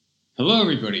Hello,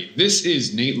 everybody. This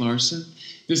is Nate Larson.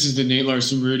 This is the Nate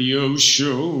Larson Radio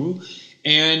Show,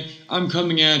 and I'm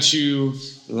coming at you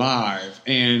live.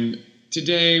 And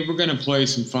today we're going to play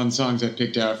some fun songs I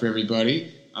picked out for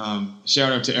everybody.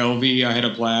 Shout out to LV. I had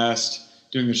a blast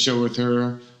doing the show with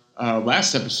her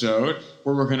last episode.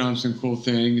 We're working on some cool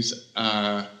things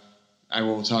I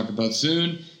will talk about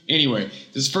soon. Anyway,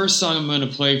 this first song I'm going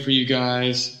to play for you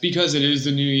guys, because it is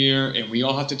the new year and we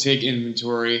all have to take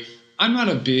inventory. I'm not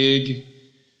a big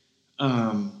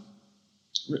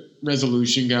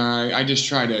resolution guy. I just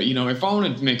try to, if I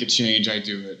want to make a change, I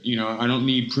do it. I don't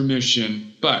need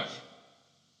permission. But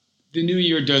the new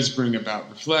year does bring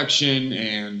about reflection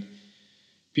and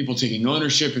people taking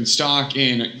ownership and stock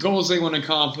in goals they want to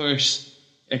accomplish,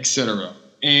 etc.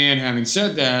 And having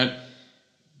said that,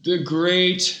 the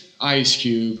great Ice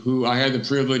Cube, who I had the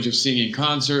privilege of seeing in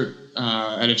concert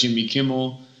at a Jimmy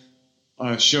Kimmel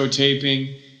show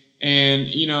taping. And,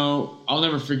 I'll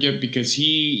never forget, because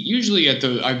he usually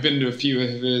I've been to a few of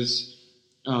his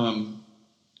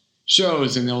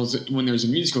shows, and when there's a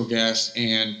musical guest,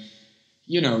 and,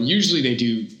 usually they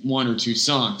do one or two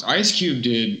songs. Ice Cube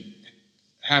did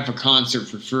half a concert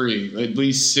for free, at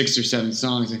least 6 or 7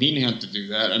 songs, and he didn't have to do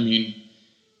that. I mean,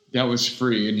 that was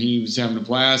free, and he was having a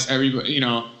blast. Everybody,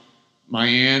 my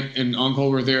aunt and uncle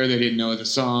were there. They didn't know the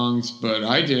songs, but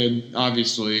I did,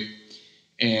 obviously.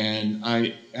 And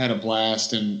I had a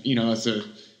blast, and,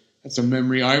 that's a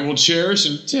memory I will cherish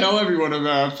and tell everyone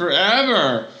about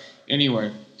forever.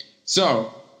 Anyway,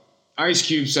 so Ice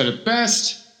Cube said it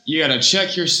best. You got to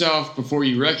check yourself before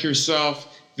you wreck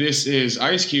yourself. This is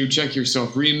Ice Cube Check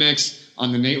Yourself Remix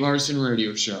on the Nate Larson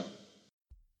Radio Show.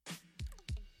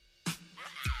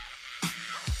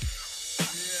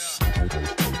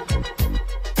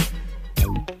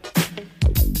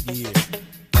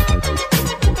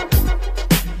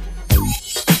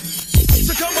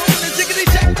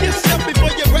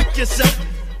 Yourself.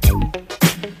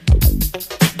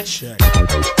 Check.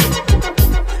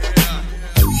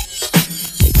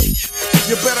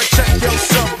 You better check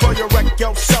yourself or you wreck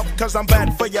yourself, cause I'm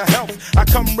bad for your health. I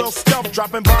come real stealth,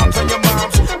 dropping bombs on your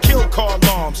moms, kill car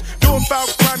alarms. Doing foul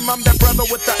crime, I'm that brother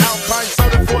with the Alpine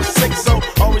soda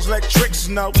 460. Always let tricks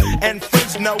know, and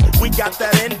friends know we got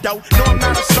that endo. No, I'm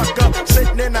not a sucker,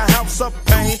 sitting in a house of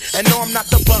pain. And no, I'm not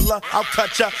the butler, I'll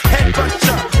cut ya, headbutt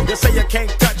ya. You say you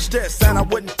can't touch this, and I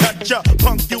wouldn't touch ya.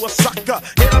 Punk, you a sucker,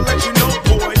 here to let you know,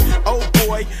 boy. Oh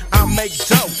boy, I'll make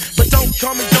dough, but don't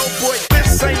call me dope boy.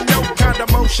 This ain't no kind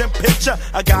of motion picture.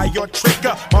 A guy your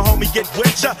tricker, my homie get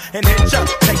with ya and hit ya,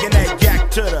 taking that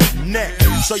yak to the neck.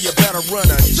 So you better run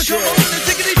a check. So come on and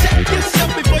tickety check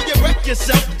yourself before you wreck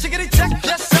yourself. Tickety check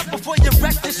yourself before you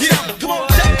wreck yourself. Yeah, come on,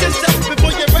 check yourself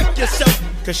before you wreck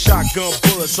yourself. Cause shotgun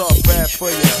bullets are bad for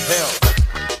your health.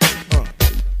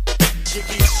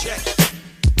 Tickety check.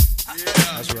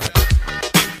 Yeah, that's right.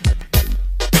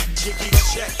 Tickety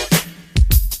check.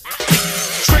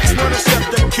 Tricks wanna step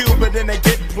the cube and then they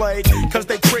get played, cause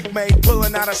they trick made,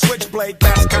 pulling out a switchblade.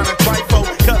 That's kinda trifle,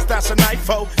 cause that's a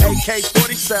knifo.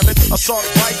 AK-47, assault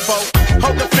rifle.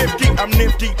 Hold the 50, I'm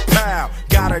nifty, pal.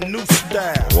 Got a new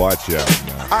style. Watch out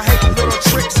now. I hate little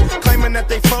tricks, claiming that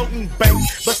they floating bank,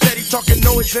 but steady talking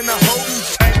noise in a holding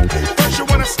tank. First you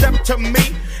wanna step to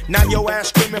me, now your ass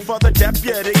screaming for the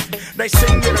deputy. They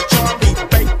sing you to Charlie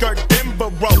Baker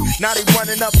Denborough. Now they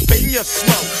running up in your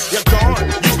smoke. You're gone,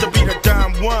 used to be the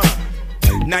dime one.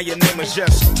 Now your name is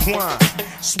just Twine.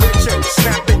 Switch it,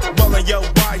 snap it, rolling your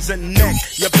wise and neck.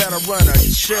 You better run a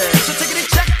check. So take it and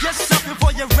check yourself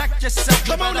before you wreck yourself.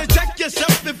 Come on and check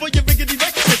yourself before you riggedy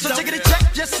wreck yourself. So take it and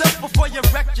check yourself before you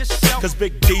wreck yourself. Cause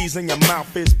big D's in your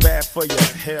mouth is bad for your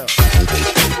health.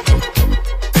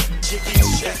 Jiggy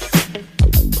check.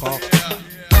 Pump.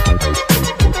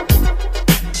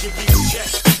 Jiggy check.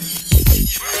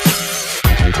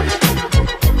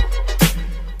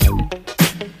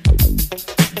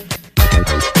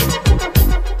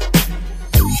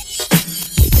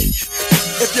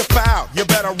 If you foul, you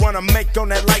better run a make on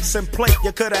that license plate.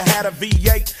 You could've had a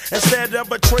V8 instead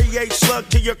of a .38 slug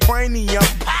to your cranium.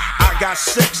 I got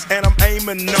 6 and I'm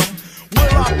aiming them.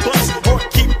 Will I bust or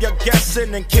keep you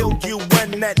guessing and kill you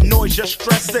when that noise you're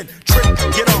stressing? Trick,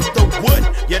 get off the wood,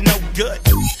 you're no good.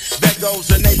 There goes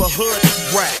the neighborhood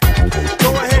rap.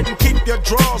 Go ahead and keep up your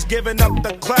drawers, giving up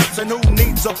the claps, and who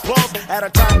needs applause? At a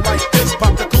time like this,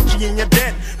 pop the coochie in your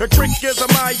den. The trick is a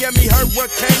Miami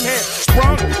hurricane head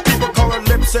sprung. People call her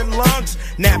lips and lungs.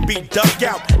 Nappy duck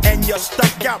out, and you're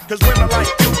stuck out. Cause women like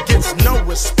you gets no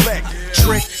respect.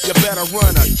 Trick, you better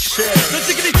run a check. So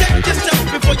tickety check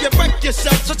yourself before you wreck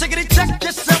yourself. So tickety check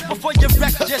yourself before you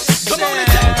wreck yourself. Come on and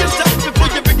check yourself before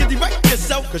you rickety wreck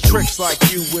yourself. Cause tricks like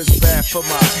you is bad for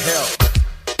my health.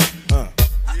 Yeah.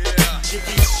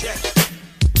 Chicky check.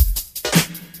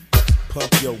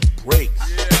 Pump your brakes.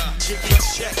 Yeah. Chicky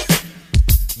check.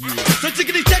 Yeah. So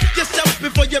tickety check yourself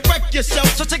before you wreck yourself.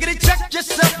 So tickety check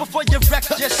yourself before you wreck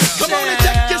yourself. Come on and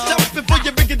check yourself before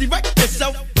you rickety wreck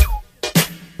yourself.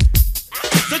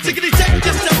 So tickety check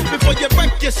yourself before you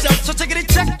wreck yourself. So tickety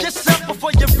check yourself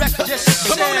before you wreck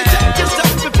yourself. Come on and check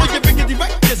yourself before you rickety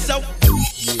wreck yourself.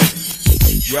 Yeah.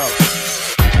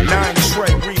 Yo, 9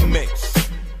 Trey remix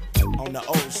on the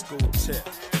old school tip.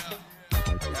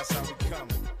 That's how we come.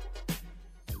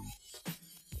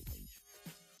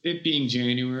 It being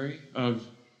January of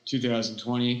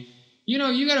 2020, you know,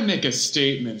 you got to make a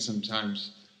statement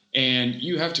sometimes, and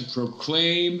you have to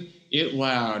proclaim it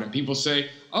loud. And people say,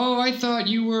 "Oh, I thought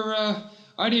you were,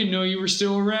 I didn't know you were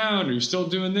still around, or you're still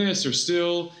doing this, or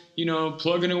still, you know,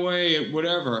 plugging away at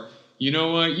whatever." You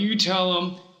know what? You tell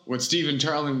them what Steven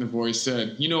Tarling, the voice,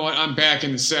 said. You know what? I'm back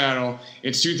in the saddle.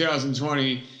 It's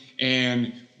 2020,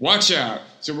 and watch out.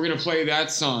 So we're going to play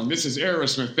that song. This is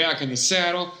Aerosmith, Back in the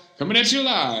Saddle, coming at you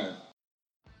live.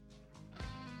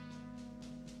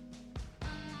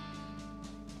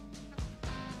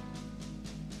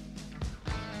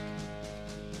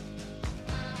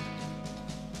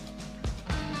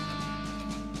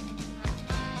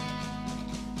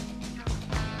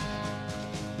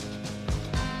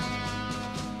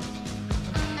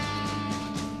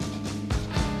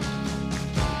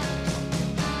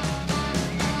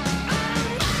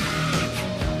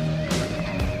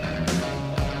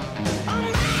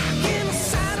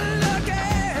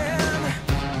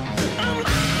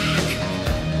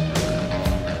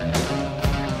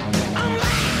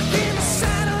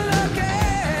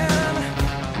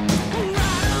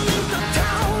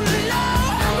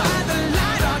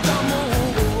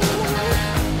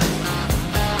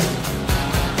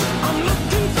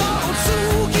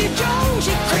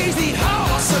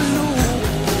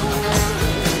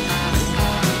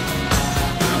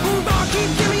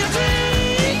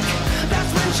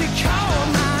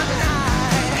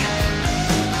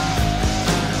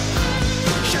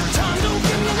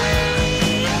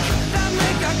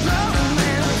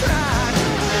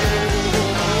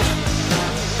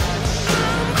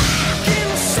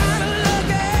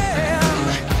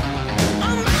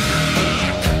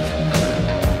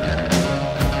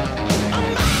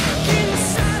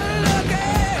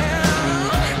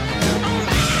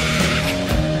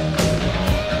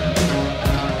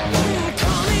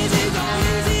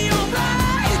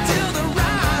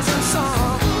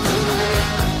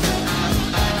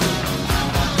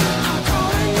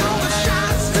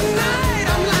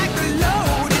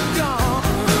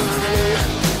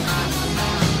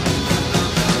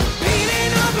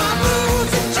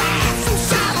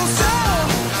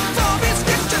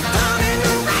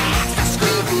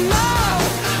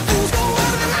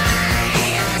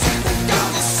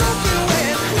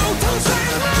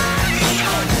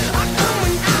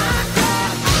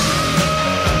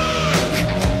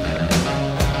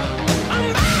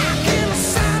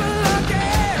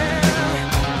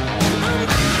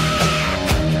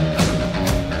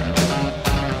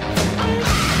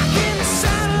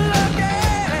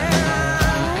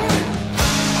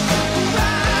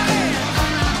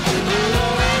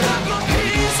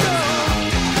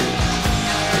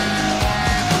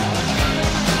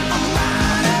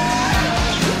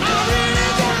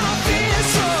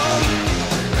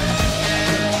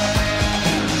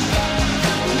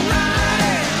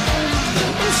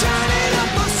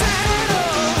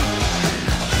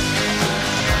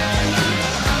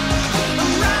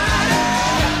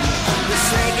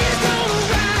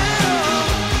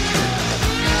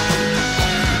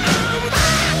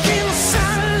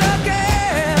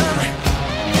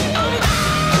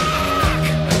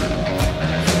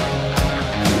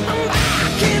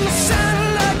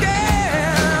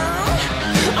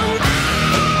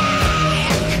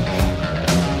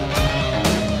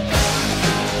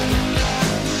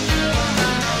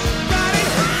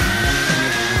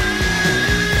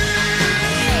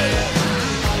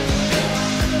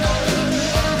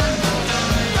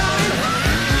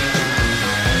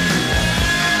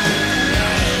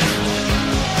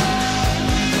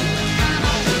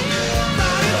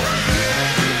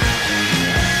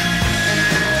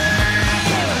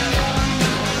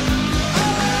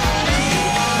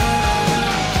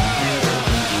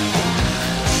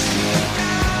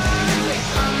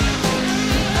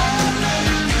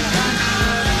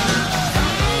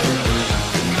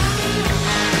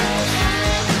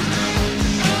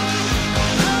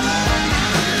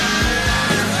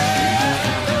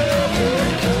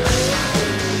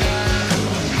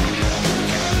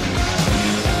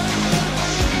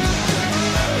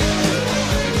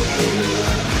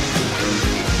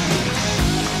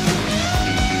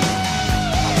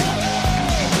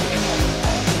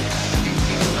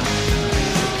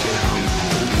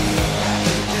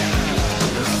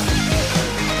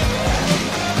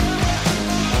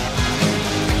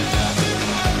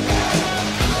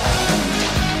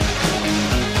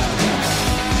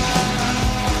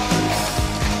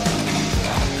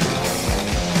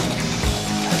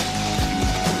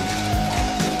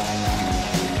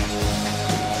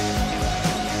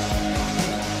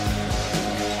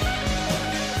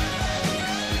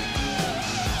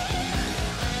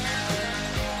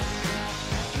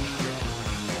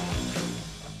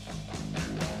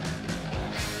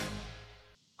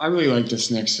 I really like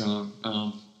this next song.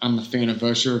 I'm a fan of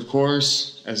Usher, of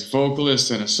course, as a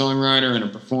vocalist and a songwriter and a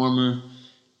performer.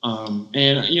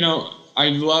 And, you know, I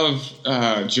love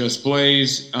Just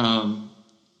Blaze.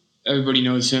 Everybody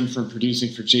knows him from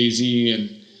producing for Jay-Z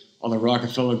and all the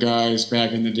Rockefeller guys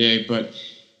back in the day. But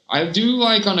I do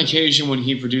like on occasion when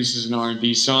he produces an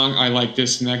R&B song. I like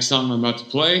this next song I'm about to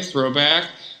play, Throwback,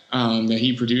 that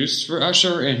he produced for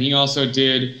Usher. And he also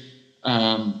did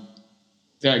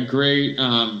that great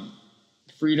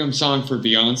Freedom song for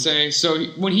Beyonce. So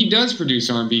when he does produce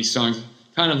R&B songs,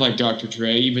 kind of like Dr.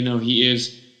 Dre, even though he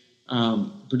is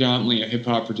predominantly a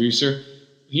hip-hop producer,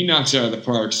 he knocks it out of the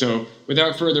park. So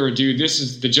without further ado, this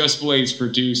is the Just Blaze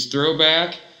produced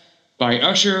Throwback by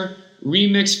Usher,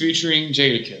 remix featuring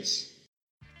Jadakiss.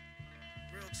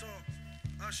 Real talk,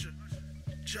 Usher,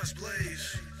 Just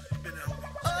Blaze, been helping.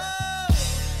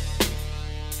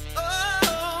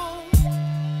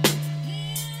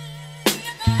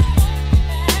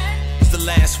 The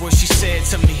last word she said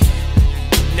to me.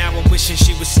 Now I'm wishing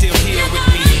she was still here with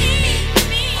me.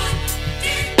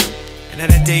 And now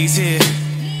that day's here,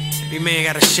 every man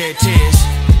gotta shed tears,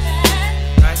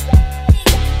 right?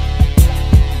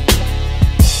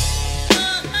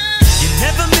 You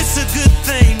never miss a good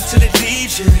thing till it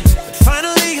leaves you. But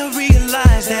finally I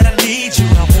realize that I need you.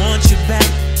 I want you back.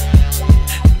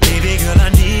 Baby girl, I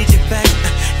need you back.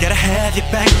 Gotta have you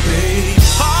back, babe.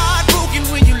 Heartbroken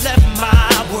when you left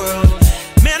my world.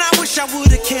 I wish I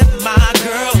would've kept my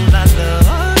girl. I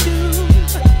love you.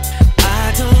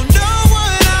 I don't know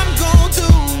what I'm gonna do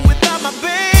without my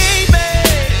baby.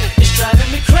 It's driving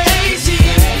me crazy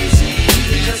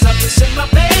because I'm missing my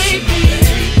baby.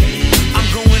 I'm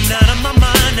going out of my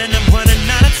mind and I'm running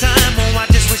out of time. Oh, I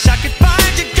just wish I could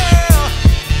find you, girl.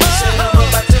 Oh, said I'm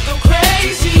about to go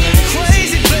crazy,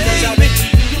 crazy, baby.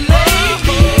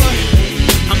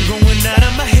 I'm going out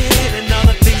of my head and all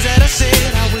the things that I said,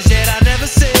 I wish that I never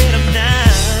said.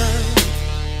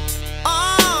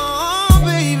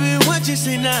 You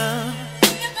say now,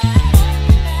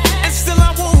 and still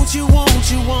I want you,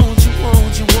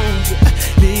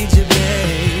 need you,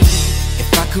 babe.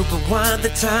 If I could rewind the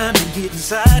time and get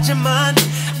inside your mind,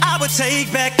 I would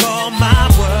take back all my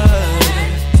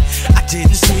words. I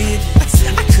didn't see it,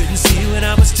 I couldn't see what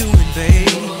I was doing, babe.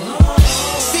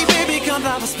 See, baby, cause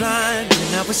I was blind,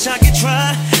 and I wish I could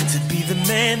try to be the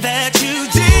man that you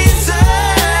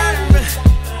deserve.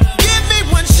 Give me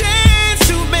one chance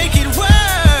to make it work.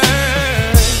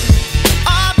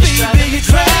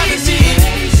 Crazy,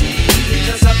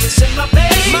 because I'm missing my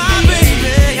baby. My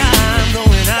baby, I'm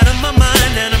going out of my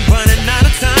mind and I'm running out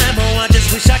of time. Oh, I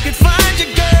just wish I could find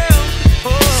you, girl. Oh,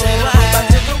 said I'm about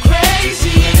to go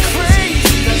crazy,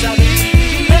 because I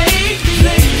need you,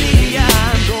 lately.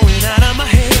 I'm going out of my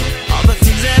head. All the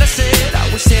things that I said, I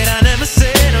wish that I never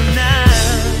said them now.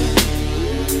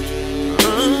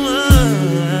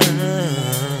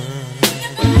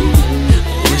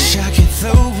 Wish I could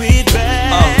throw it back.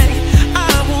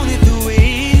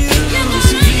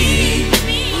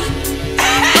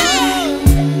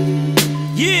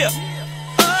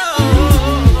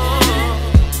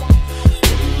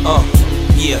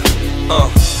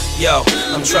 Yo,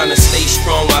 I'm trying to stay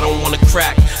strong, I don't wanna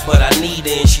crack, but I need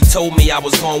it, and she told me I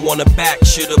was gonna want her back.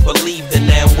 Should've believed it,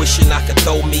 now I'm wishing I could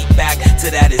throw me back to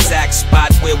that exact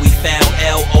spot where we found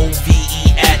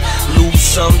L-O-V-E at. Lose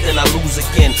some, then I lose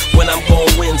again, when I'm gonna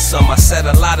win some. I said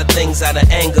a lot of things out of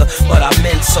anger, but I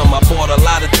meant some. I brought a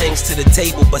lot of things to the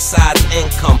table besides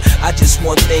income. I just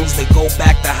want things to go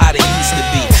back to how they used to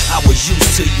be. I was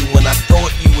used to you when I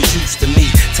thought you was used to me.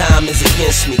 Time is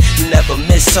against me, you never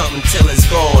miss something till it's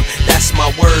gone. That's my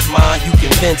word, man, you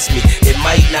convinced me. It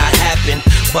might not happen,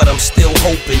 but I'm still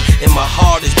hoping. And my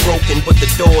heart is broken, but the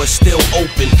door is still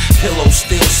open. Pillow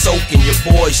still soaking, your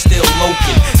boy's still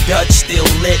loking. Dutch still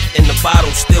lit, and the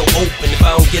bottle's still open. If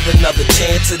I don't get another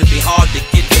chance, it'll be hard to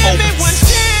get open. Give me one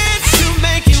chance to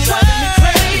make it work. Driving me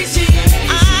crazy.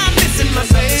 I'm missing my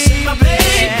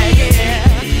baby.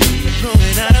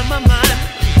 Going out of my mind,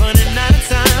 running out of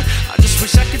time. I just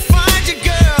wish I could find you,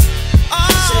 girl.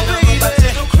 Oh, baby, I'm about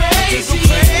to go crazy,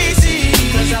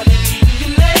 cause I've been needing you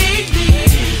lately.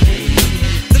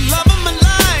 The love of my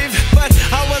life, but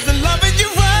I wasn't loving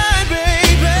you right,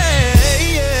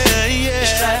 baby. Yeah.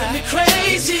 It's driving me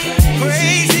crazy,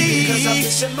 cause I'm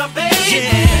missing my baby.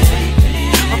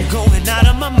 Yeah. I'm going out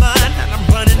of my mind and I'm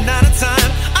running out of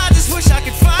time. I just wish I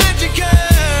could find you,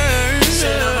 girl.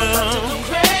 Said I'm about to go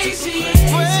crazy,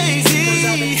 cause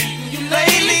I've been needing you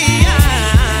lately.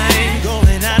 I'm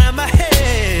going out of my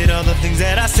head. All the things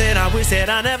that I said, I wish that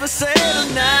I never said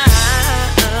them now.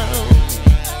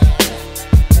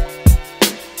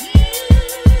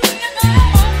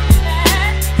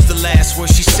 That's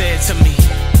what she said to me.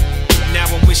 Now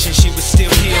I'm wishing she was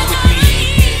still here with me.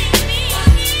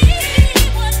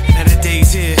 Now that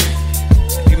day's here,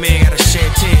 every man gotta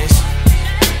shed tears.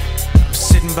 I'm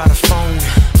sitting by the phone,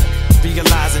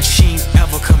 realizing she ain't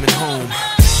ever coming home.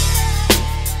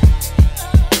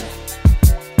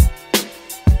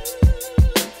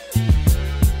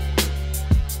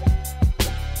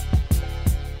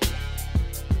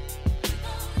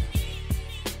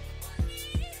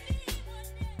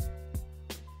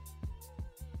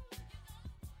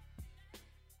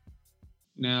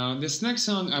 Now, this next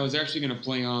song I was actually going to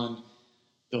play on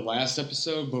the last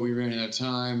episode, but we ran out of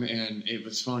time, and it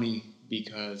was funny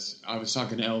because I was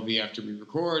talking to LV after we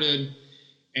recorded,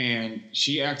 and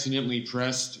she accidentally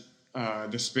pressed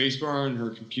the spacebar on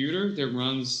her computer that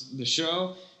runs the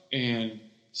show, and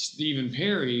Stephen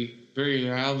Perry very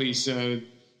loudly said,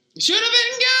 "Should have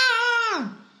been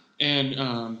gone!"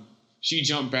 And she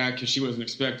jumped back because she wasn't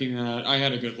expecting that. I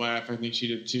had a good laugh. I think she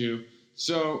did too.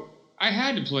 So I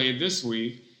had to play it this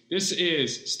week. This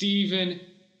is Stephen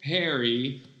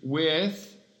Perry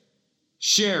with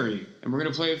Sherry, and we're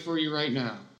going to play it for you right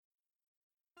now.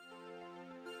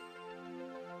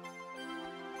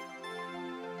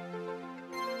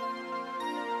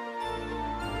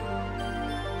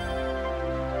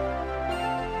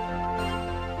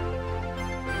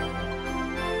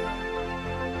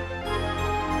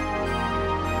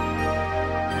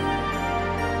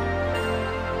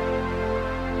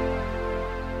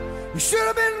 You should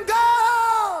have been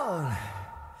gone,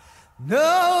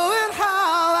 knowing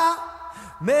how I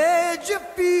made you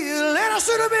feel, and I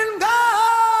should have been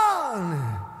gone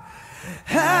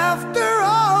after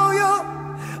all your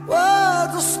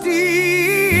words of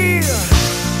steel.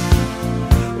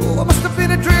 Oh, I must have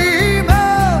been a dreamer,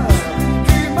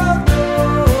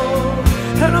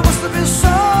 and I must have been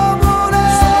someone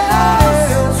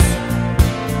else,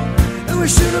 and we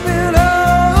should have been over.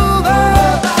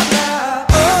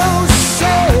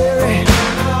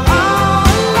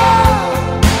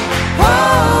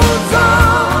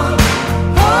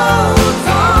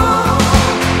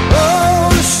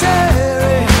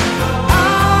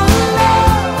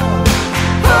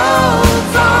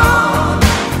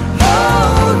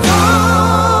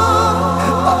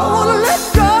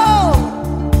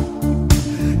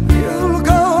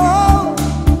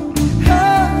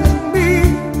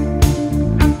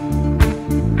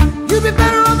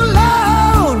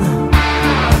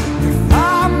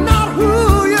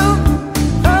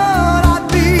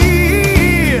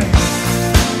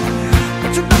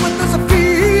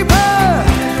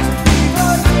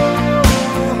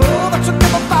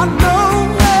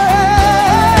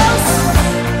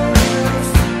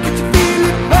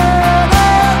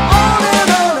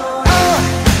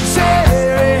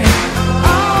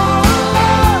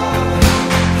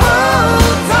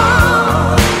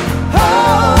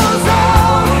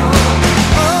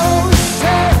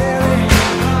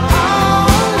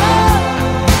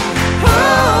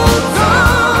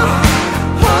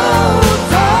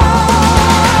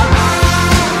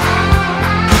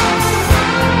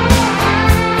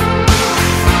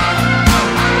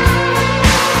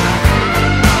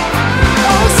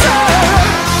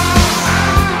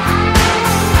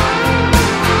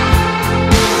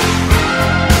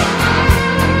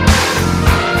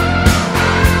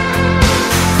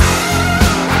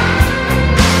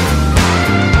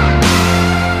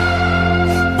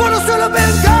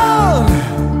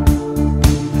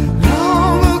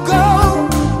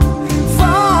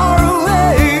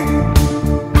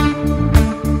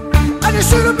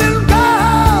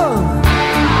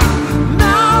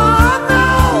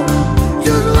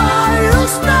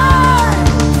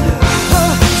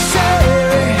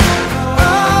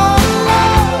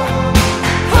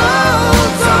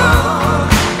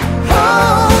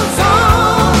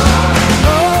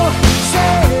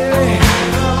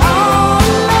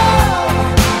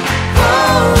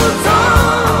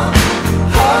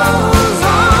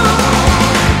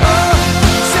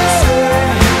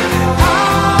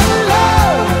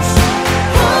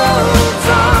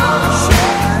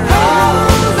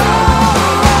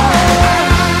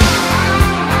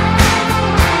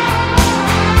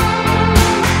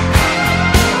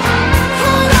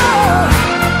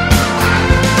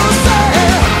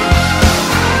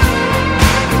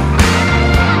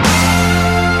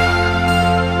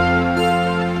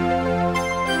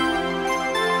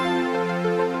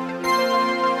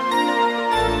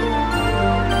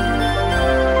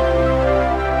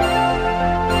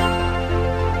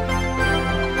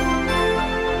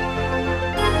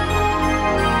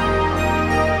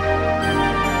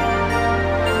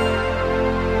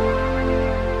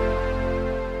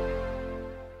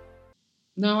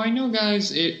 Now, I know,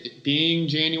 guys, it being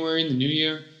January in the new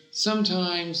year,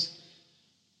 sometimes,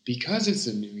 because it's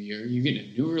a new year, you get in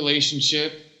a new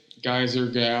relationship, guys or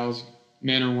gals,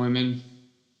 men or women,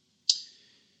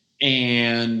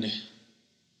 and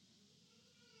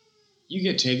you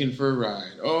get taken for a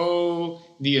ride. Oh,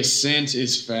 the ascent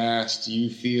is fast.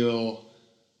 You feel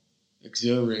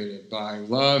exhilarated by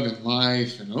love and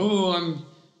life, and oh, I'm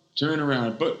turning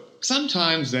around. But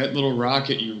sometimes that little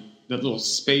rocket that little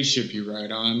spaceship you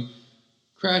ride on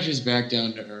crashes back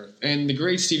down to earth. And the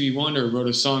great Stevie Wonder wrote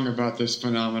a song about this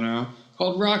phenomena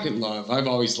called Rocket Love. I've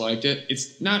always liked it.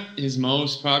 It's not his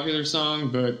most popular song,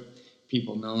 but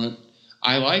people know it.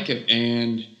 I like it.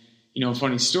 And,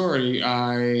 funny story,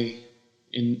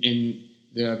 in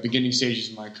the beginning stages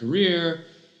of my career,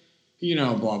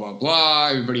 blah, blah, blah.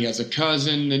 Everybody has a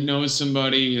cousin that knows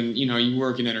somebody, and, you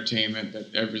work in entertainment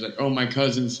that everybody's like, oh, my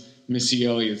cousin's Missy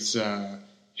Elliott's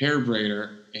hair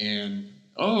braider, and,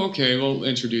 oh, okay, well,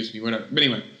 introduce me, whatever. But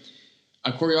anyway,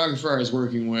 a choreographer I was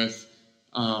working with,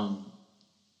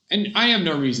 and I have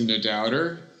no reason to doubt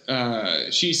her.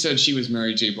 She said she was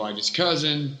Mary J. Blige's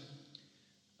cousin.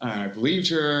 I believed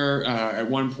her. At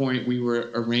one point, we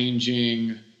were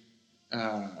arranging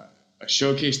a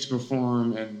showcase to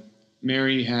perform, and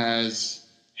Mary I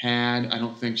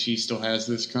don't think she still has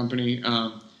this company.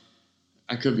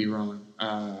 I could be wrong.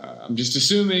 I'm just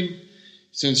assuming,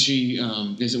 since she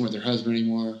isn't with her husband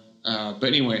anymore. But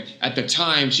anyway, at the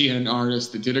time, she had an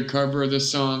artist that did a cover of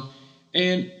this song,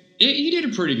 and he did a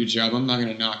pretty good job. I'm not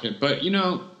going to knock it. But,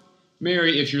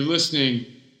 Mary, if you're listening,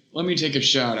 let me take a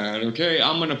shot at it, okay?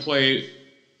 I'm going to play it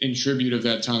in tribute of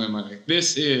that time in my life.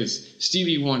 This is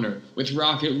Stevie Wonder with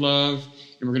Rocket Love,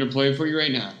 and we're going to play it for you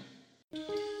right now.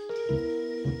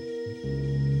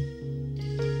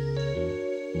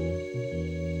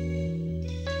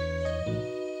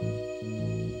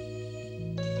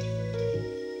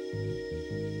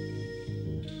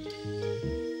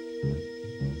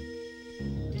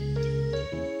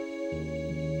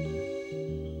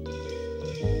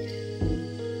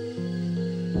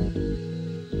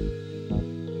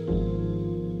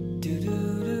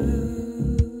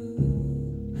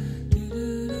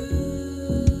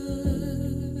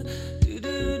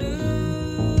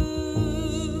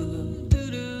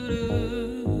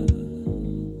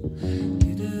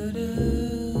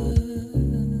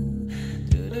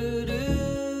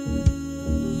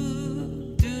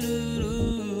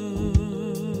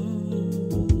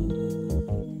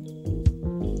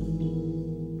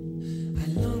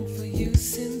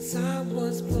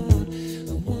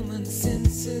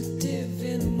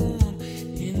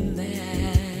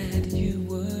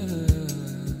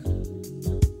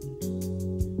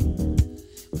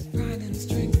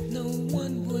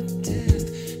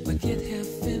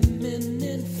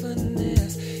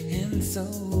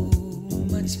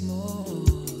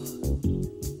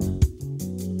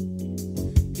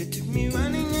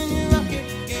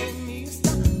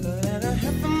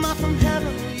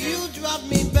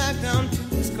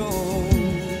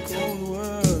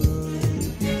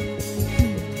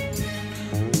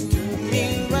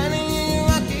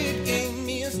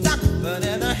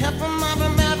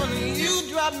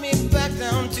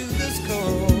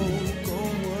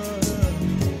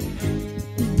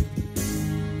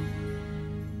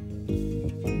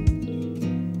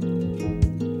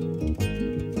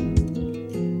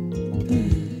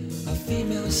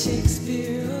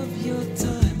 Shakespeare of your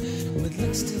time, with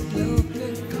looks to blow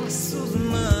Picasso's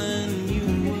mind, you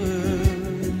were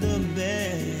the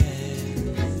best.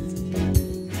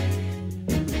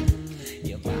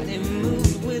 Your body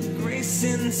moved with grace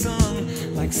in song,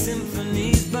 like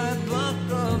symphonies by Bach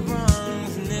or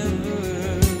Brahms, nevertheless.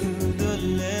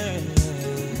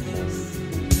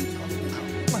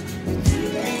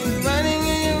 Running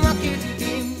in your rocket,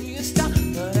 you stop,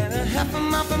 but at a half a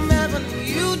mile from heaven,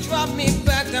 you drop me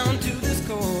back down to this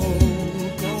cold,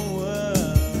 cold world.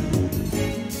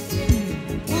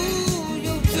 Ooh,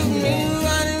 you took me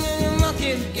riding in your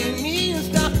rocket, gave me a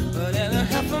stop, but at a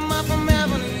half a mile from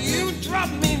heaven, you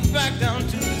dropped me back down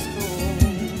to this cold,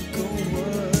 cold world.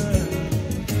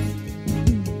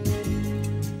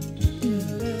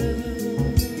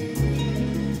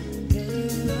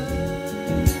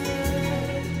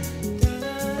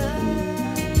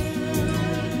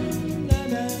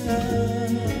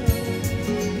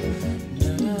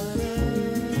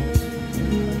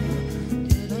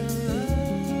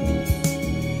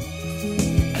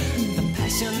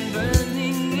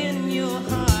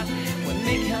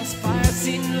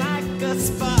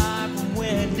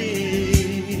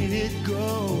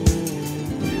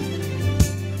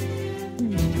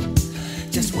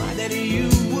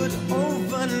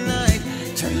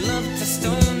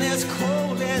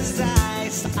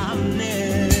 I'll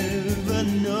never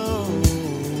know.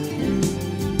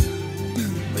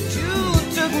 But you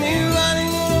took me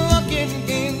riding on a rocket and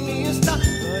gave me a start.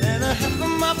 But then I had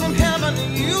come up from heaven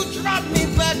and you dropped me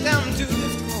back down to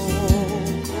this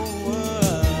cold, cold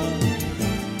world.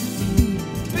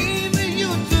 Baby, you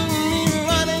took me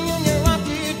riding on your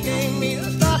rocket, gave me a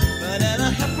start. But then I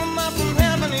had come up from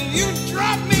heaven and you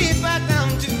dropped me back down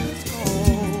to this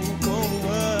cold, cold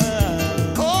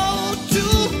world. Cold,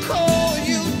 too cold.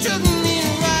 You took me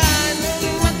riding on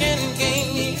your rocket and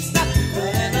gave me a start.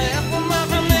 But then I had come up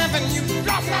from heaven, you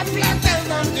dropped my black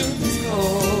down to this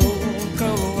cold,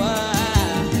 cold world.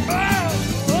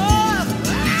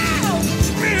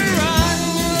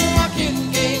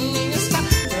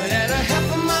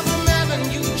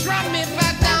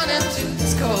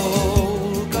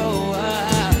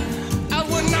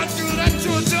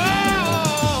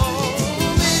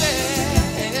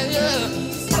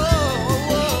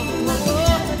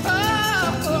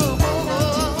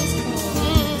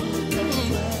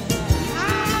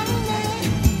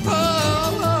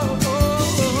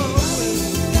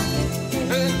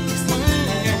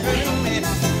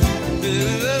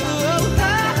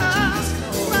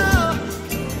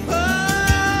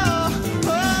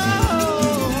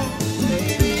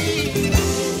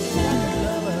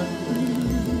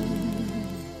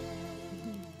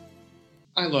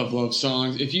 I love love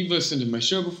songs. If you've listened to my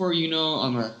show before, you know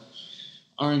I'm a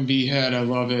R&B head. I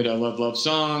love it. I love love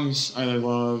songs. I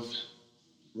love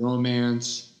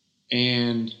romance.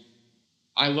 And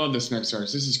I love this next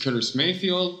artist. This is Curtis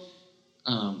Mayfield.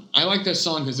 I like this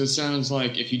song because it sounds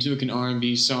like if you took an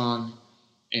R&B song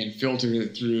and filtered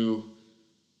it through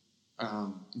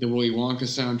the Willy Wonka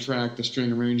soundtrack. The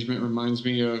string arrangement reminds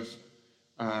me of,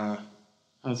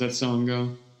 how's that song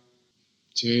go?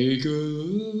 Take a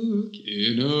look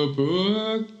in a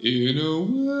book, in a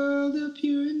world of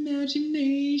pure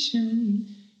imagination.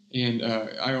 And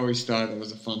I always thought that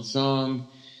was a fun song.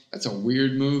 That's a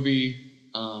weird movie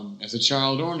as a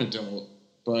child or an adult,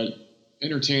 but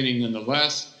entertaining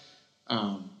nonetheless.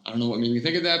 I don't know what made me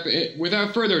think of that, but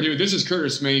without further ado, this is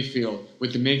Curtis Mayfield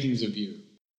with The Makings of You.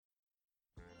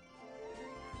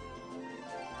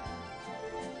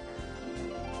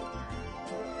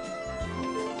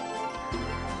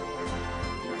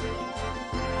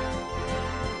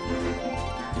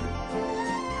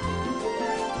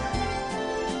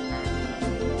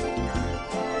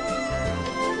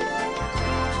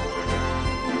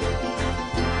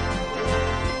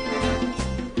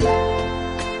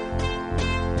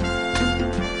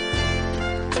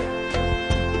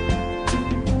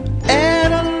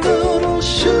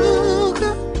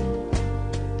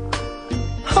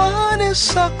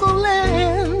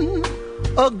 Suckling,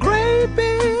 a great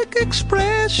big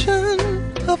expression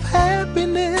of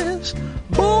happiness.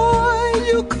 Boy,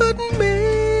 you couldn't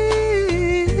miss.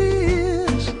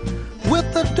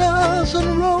 With a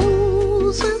dozen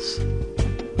roses,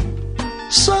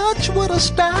 such would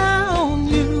astound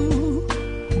you.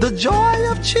 The joy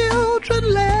of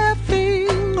children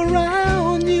laughing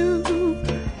around you.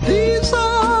 These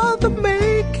are the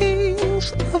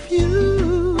makings of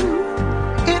you.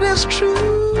 It is true,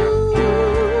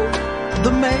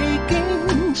 the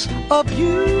makings of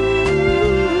you.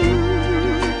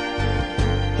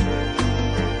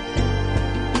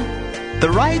 The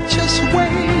righteous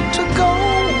way to go,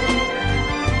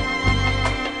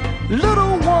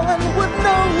 little one would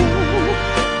know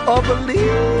or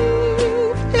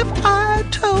believe if I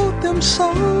told them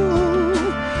so.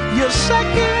 You're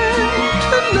second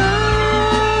to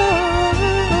none,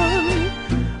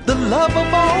 the love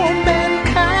of all mankind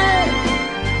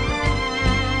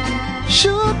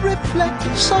should reflect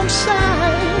some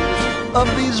sign of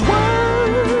these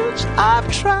words I've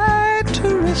tried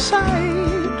to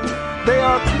recite. They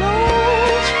are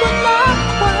close but not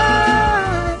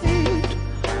quite,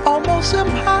 almost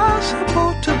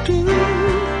impossible to do,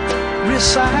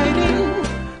 reciting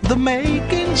the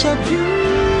makings of you.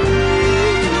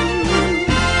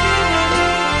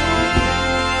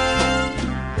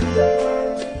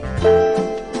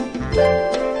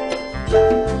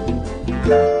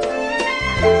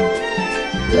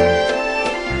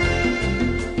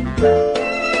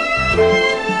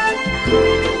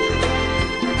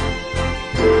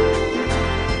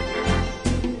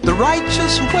 The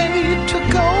righteous way to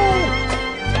go,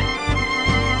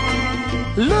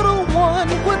 little one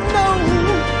would know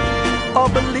or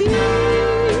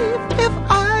believe if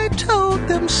I told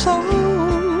them so.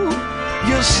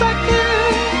 You're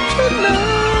second to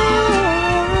none,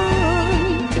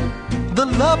 the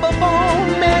love of all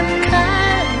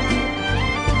mankind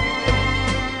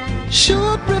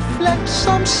should reflect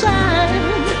some sign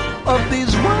of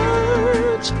these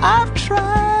words words I've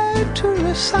tried to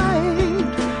recite.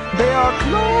 They are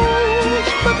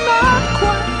close but not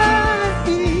quite,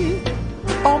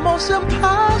 almost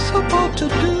impossible to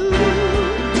do,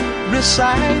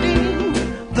 reciting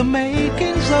the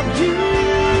makings of you.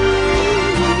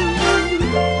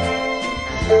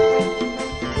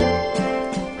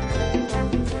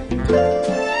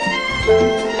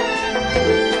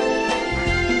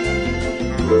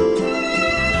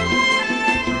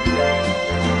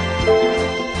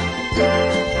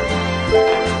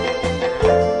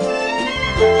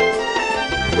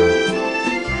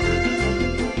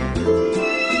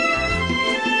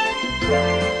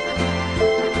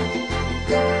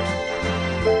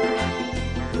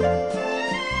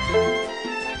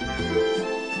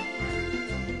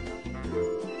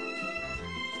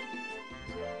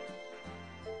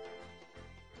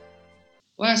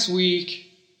 Last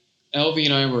week, Elvie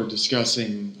and I were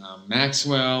discussing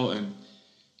Maxwell and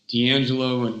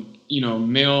D'Angelo and,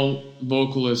 male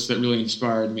vocalists that really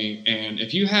inspired me. And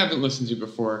if you haven't listened to it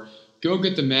before, go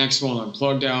get the Maxwell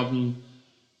Unplugged album.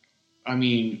 I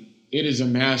mean, it is a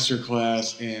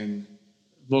masterclass in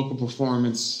vocal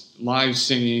performance, live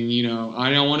singing. I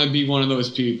don't want to be one of those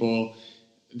people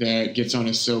that gets on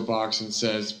a soapbox and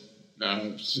says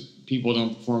people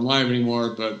don't perform live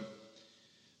anymore, but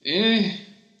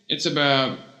it's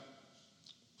about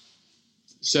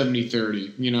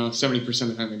 70-30, 70% of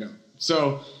the time they don't.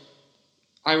 So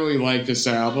I really like this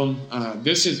album.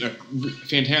 This is a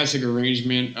fantastic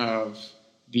arrangement of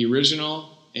the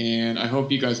original, and I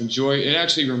hope you guys enjoy it. It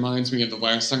actually reminds me of the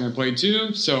last song I played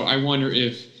too, so I wonder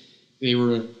if they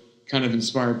were kind of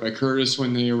inspired by Curtis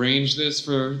when they arranged this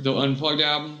for the Unplugged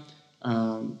album.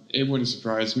 It wouldn't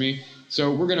surprise me.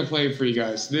 So we're going to play it for you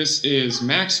guys. This is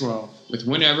Maxwell with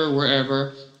Whenever,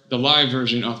 Wherever, the live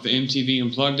version off the MTV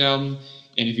Unplugged album.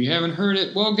 And if you haven't heard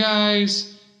it, well,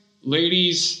 guys,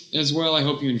 ladies as well, I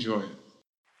hope you enjoy it.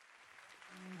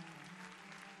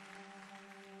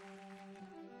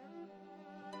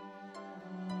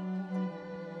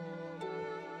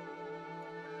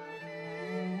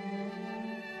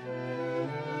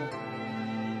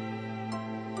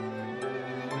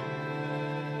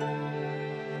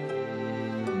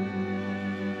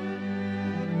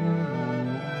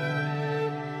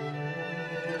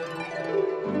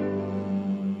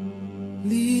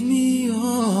 Lead me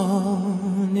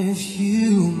on if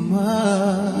you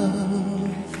must.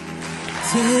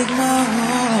 Take my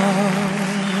heart,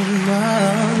 my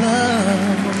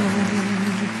love.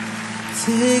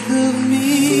 Take of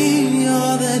me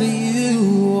all that you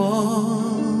want.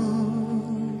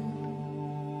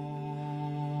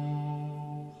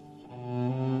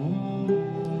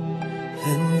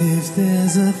 And if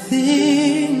there's a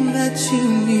thing that you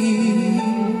need,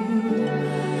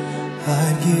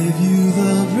 I'd give you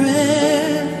the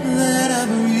breath that I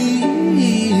breathe.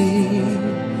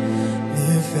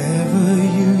 If ever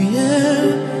you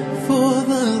yearn for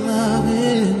the love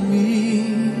in me,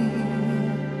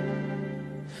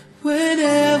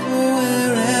 whenever,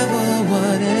 wherever,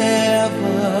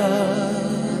 whatever,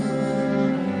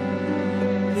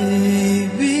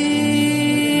 baby,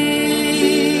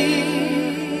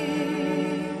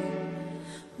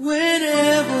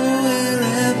 whenever,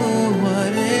 wherever,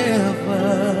 whatever,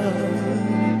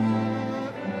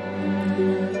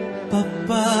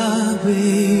 Papa,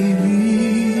 baby,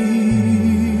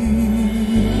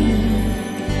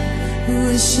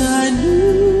 wish I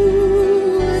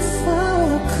knew if I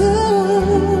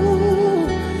could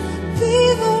be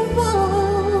the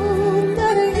one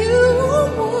that you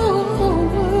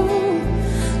want.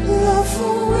 Love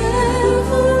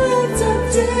forever and a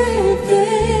day,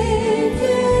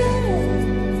 baby.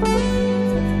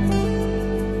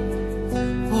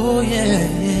 Oh yeah,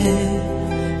 yeah.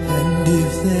 And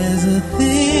if there's a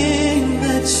thing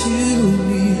that you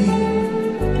need,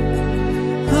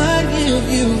 I'd give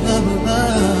you the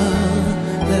love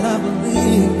that I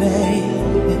believe,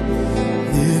 babe.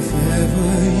 If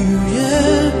ever you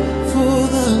yearn for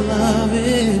the love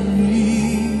in me,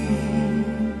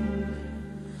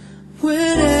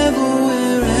 whenever,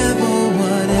 wherever,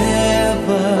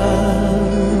 whatever,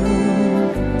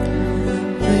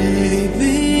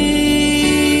 baby,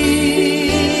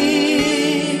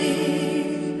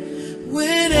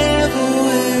 whenever,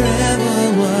 wherever,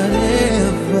 whatever.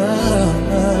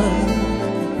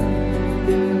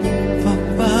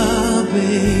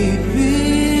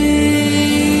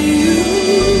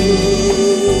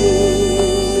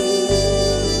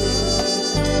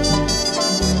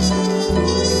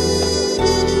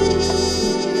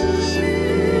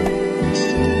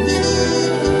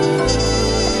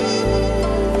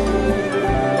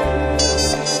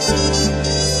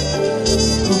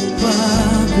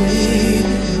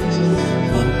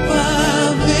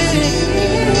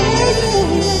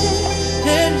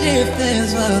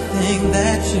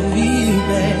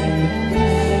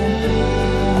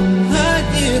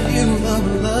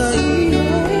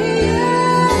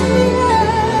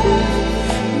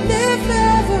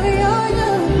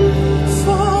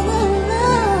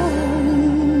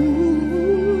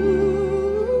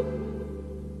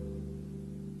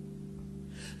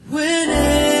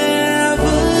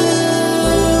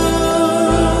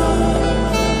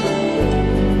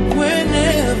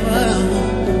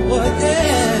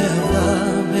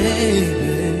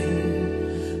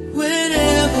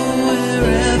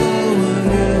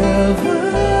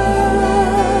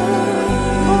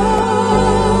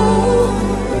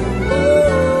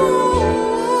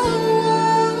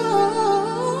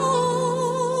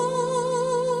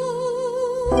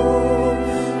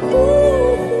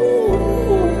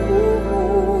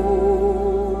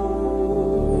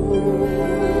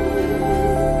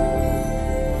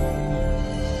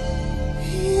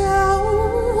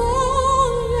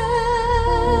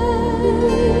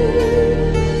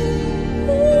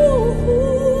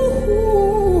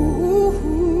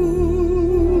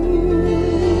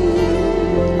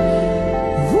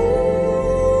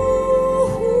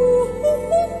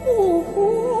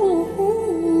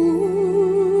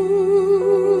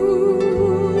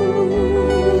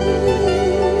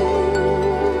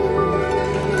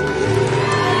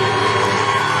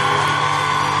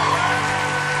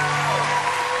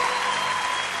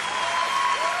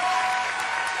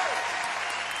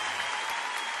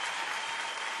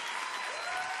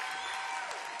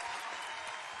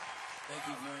 Thank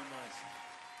you very much.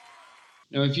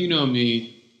 Now, if you know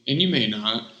me, and you may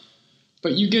not,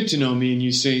 but you get to know me and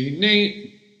you say,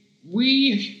 Nate,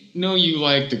 we know you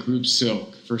like the group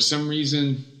Silk. For some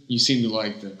reason, you seem to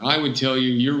like them. I would tell you,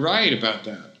 you're right about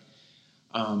that.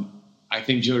 I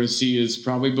think Jodeci is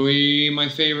probably my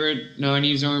favorite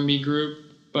 90s R&B group,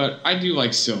 but I do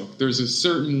like Silk. There's a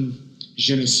certain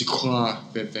je ne sais quoi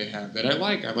that they have that I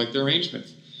like. I like their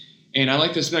arrangements. And I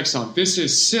like this next song. This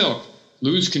is Silk,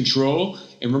 Lose Control,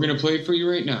 and we're going to play it for you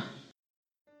right now.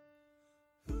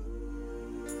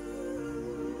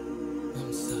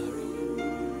 I'm sorry.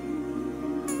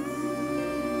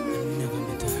 I never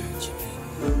meant to hurt you, baby.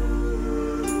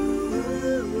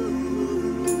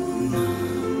 No,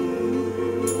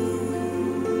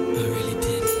 I really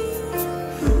didn't.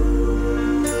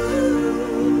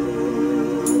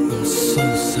 I'm so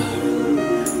sorry.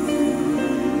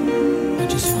 I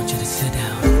just want you to sit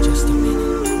down for just a minute.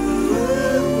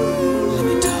 Let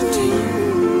me talk to you.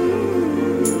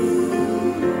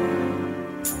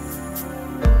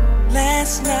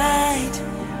 Last night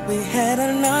we had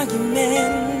an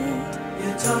argument.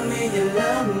 You told me you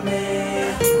loved me.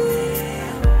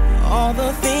 All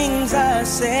the things I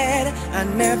said I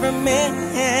never meant.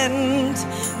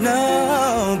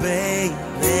 No, baby,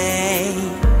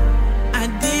 I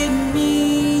didn't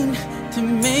mean to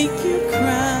make you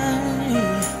cry.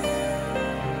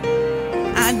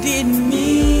 I didn't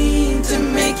mean to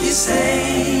make you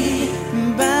say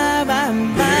bye, bye,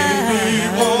 bye. Baby,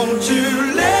 won't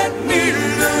you let me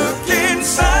look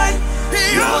inside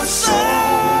your soul,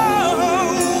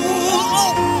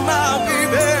 my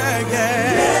baby, yeah.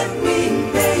 Let me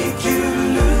make you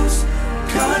lose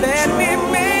control. Let me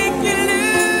make you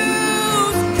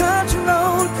lose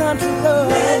control, control.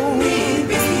 Let me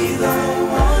be the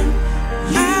one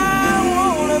you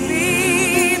wanna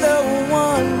be the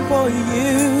one for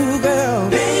you, girl.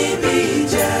 Baby,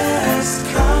 just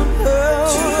come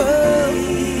to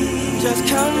me. Just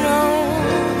come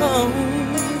on.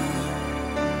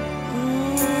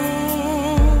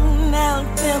 Now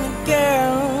tell me,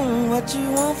 girl, what you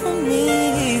want from me.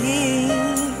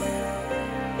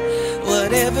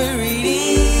 Whatever it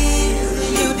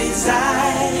is you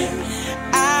desire,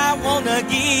 I wanna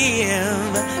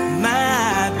give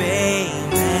my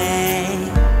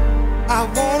baby. I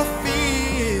wanna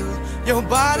feel your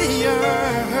body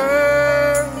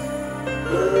yearn.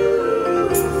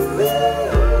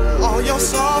 All your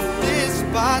softest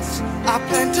spots I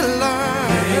plan to learn.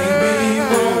 Baby,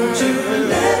 won't you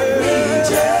let me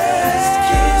just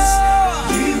kiss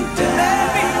you down? Let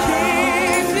me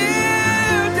kiss you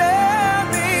down,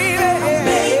 baby. I'll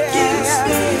make you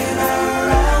spin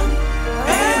around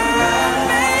and round.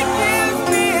 Make you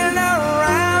spin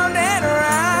around and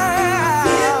round.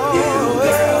 Flip you,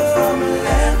 girl, from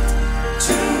left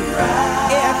to right.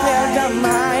 If you don't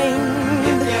mind,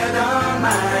 if you don't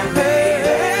mind, baby.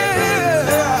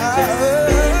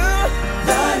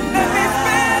 The night.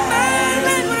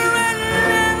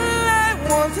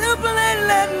 Want to play,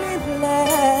 let me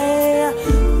play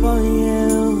for you.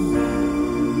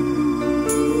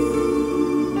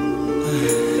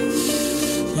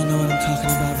 You know what I'm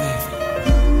talking about, baby.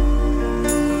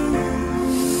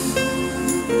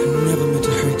 I never meant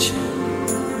to hurt you.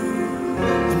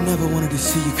 I never wanted to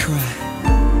see you cry.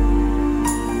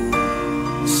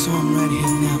 So I'm right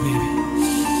here now, baby.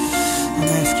 I'm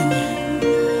asking you.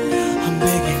 I'm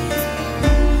begging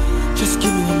you. Just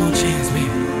give me one more chance, baby.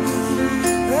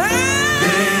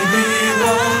 Baby,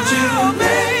 won't you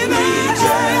let me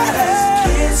just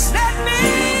kiss me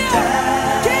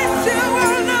down? Kiss you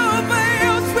all over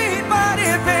your sweet body,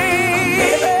 baby.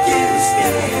 Make you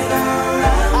spin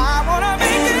around. I wanna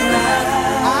make you love.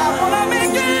 I wanna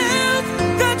make you lose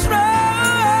control.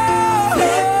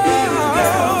 Flip you,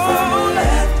 girl, from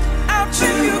left out to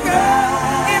you, girl.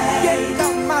 If you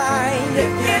don't mind,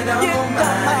 if you don't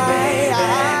mind, baby.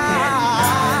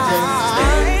 Just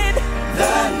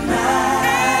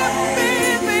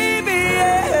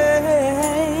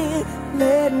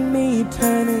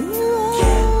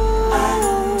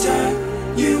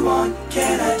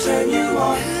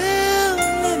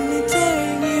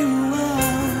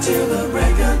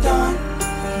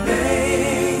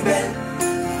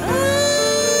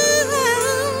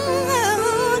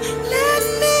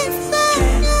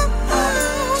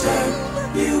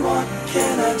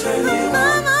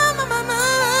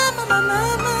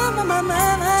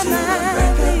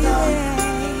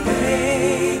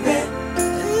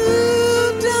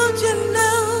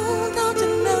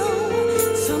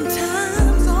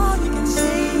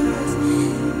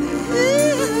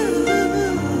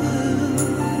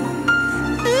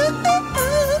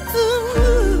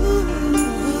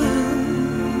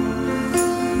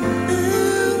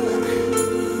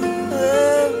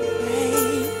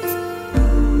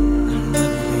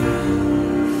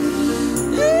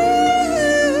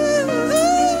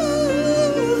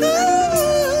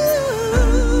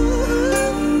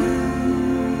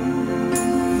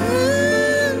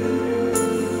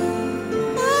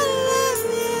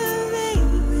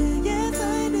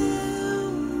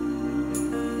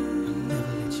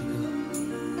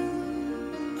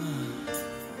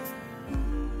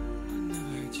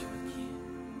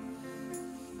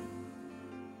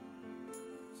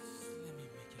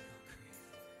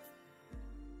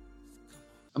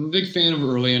I'm a big fan of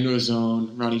Orlando's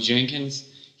own Ronnie Jenkins.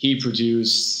 He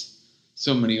produced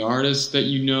so many artists that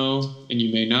you know and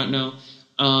you may not know.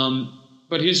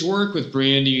 But his work with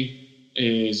Brandy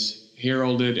is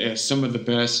heralded as some of the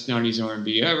best 90s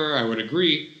R&B ever. I would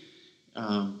agree.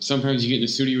 Sometimes you get in the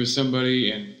studio with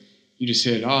somebody and you just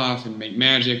hit it off and make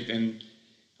magic, and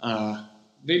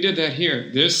they did that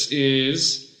here. This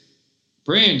is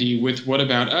Brandy with What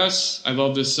About Us. I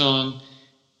love this song.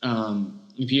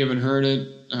 If you haven't heard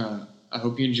it, I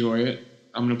hope you enjoy it.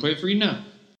 I'm going to play it for you now.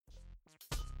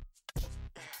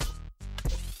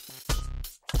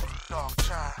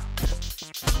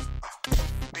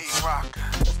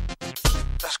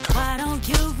 Why don't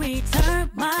you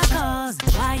return my calls?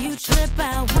 Why you trip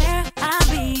out where I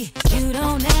be? You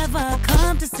don't ever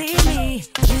come to see me.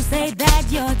 You say that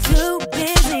you're too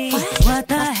busy. What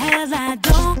the hell, I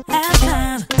don't have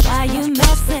time. Why you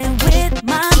messing with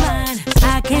my mind?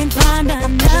 I can find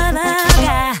another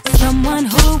guy, someone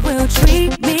who will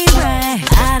treat me right.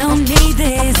 I don't need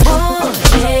this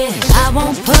bullshit. I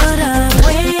won't put up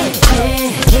with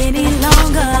it any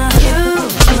longer. You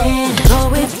can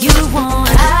go if you want.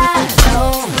 I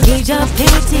don't need your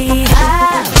pity.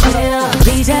 I will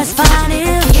be just fine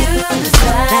if you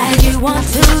decide that you want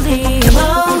to leave.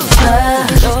 Close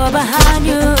the door behind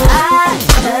you. I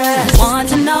just want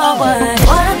to know what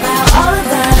about all of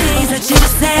the things that you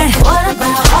said? What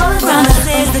about all of the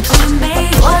promises that you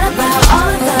made? What about all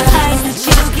of the lies that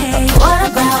you gave? What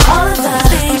about all of the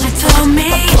things you told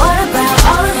me? What about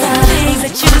all of the things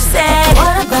that you said?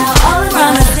 What about all of the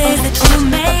promises that you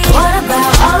made? What about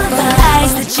all of the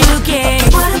lies that you gave?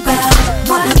 What about us?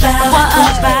 What about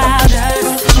us?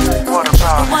 What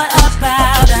about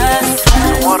us?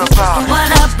 What about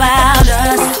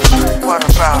us? What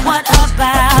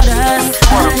about us?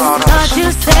 Thought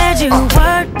you said you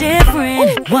were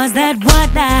different. Was that what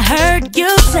I heard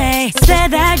you say?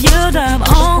 Said that you'd love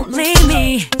only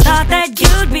me. Thought that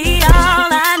you'd be all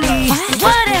I need.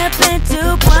 What happened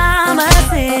to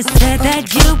promises? Said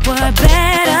that you were a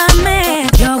better man.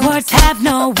 Your words have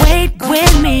no weight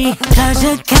with me, 'cause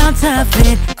you're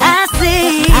counterfeit. I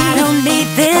see. I don't need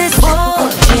this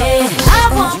bullshit. I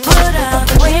won't put up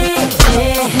with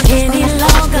it any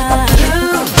longer.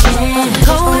 You can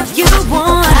go if you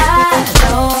want. I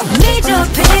don't need your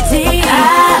pity.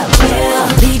 I will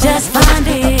be just fine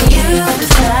if you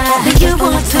decide that you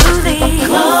want to leave.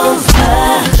 Close the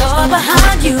door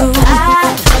behind you.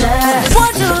 I just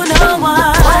want to know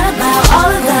what about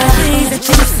all of the things that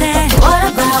you said? What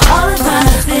about all of the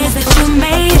promises that you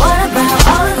made? What about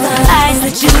all of the lies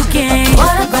that you gave?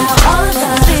 What about all of the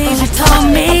things you told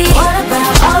me? What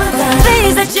about all of the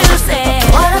things that you said?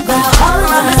 What about all of the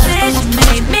promises you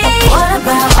made me? What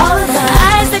about all of the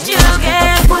lies that you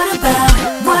gave? What about us?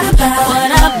 What about What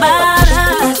about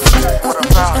us? What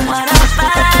about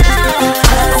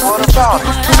What about us?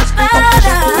 What about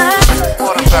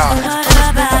What about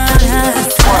us?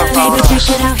 Maybe we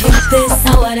could out-hit this.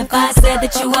 And what if I said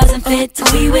that you wasn't fit to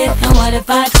be with? And what if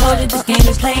I told you this game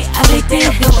we play addicted?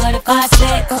 And what if I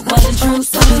said it wasn't true?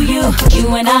 So do you? You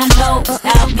and I know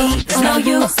without me there's no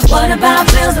use. What about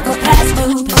bills that were past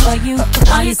due before you?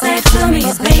 All you said to me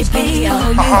is baby,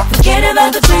 oh you forget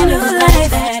about the brand new life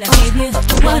that I gave you.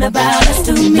 What about us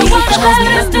to me? What about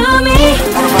us to me?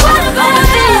 What about the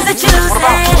things that you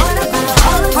said?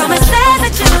 Promises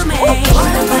that you made?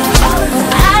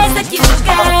 Lies that you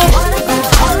gave?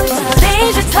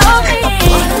 Things you told me?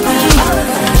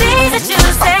 Things that you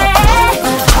said?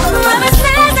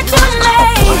 Promises that you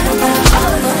made?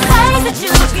 Lies that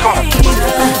you gave?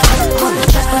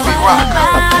 What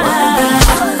about us?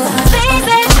 Things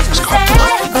that you said?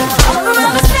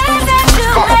 Promises that you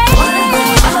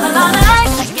made? All the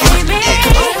lies you gave me?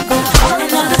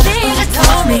 And all the things you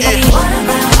told me? What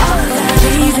about all of the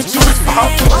things that you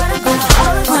said?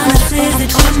 Promises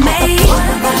that you made? What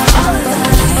about all of the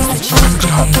things that you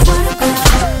gave?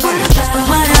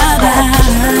 What about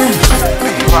us?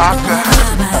 B-Rocker?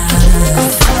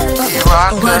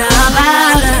 What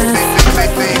about us?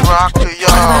 B-Rocker,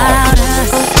 y'all.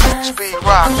 It's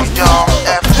B-Rocker, y'all.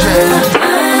 FJ.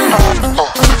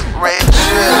 Red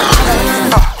shit.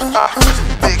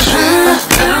 Big shit.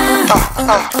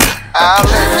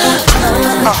 Alex.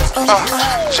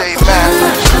 J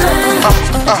Mathis.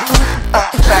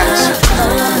 Patsy.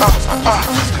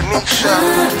 Kanisha.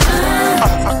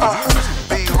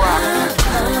 B-Rocker.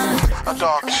 A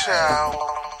dark child.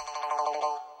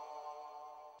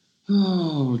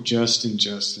 Oh, Justin.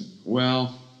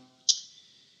 Well,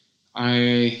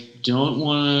 I don't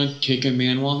want to kick a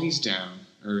man while he's down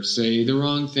or say the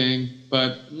wrong thing,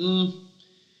 but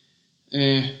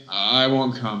I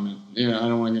won't comment. Yeah, I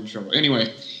don't want to get in trouble.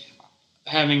 Anyway,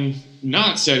 having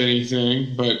not said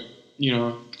anything, but,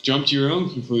 jump to your own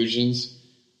conclusions.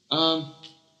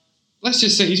 Let's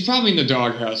just say he's probably in the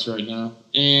doghouse right now.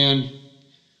 And,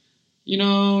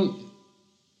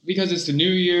 because it's the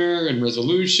new year and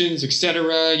resolutions,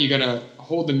 etc., you got to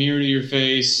hold the mirror to your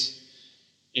face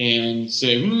and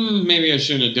say, maybe I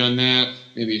shouldn't have done that.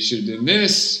 Maybe I should have done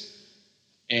this.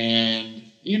 And,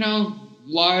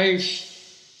 life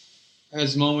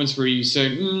has moments where you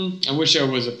say, I wish I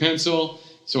was a pencil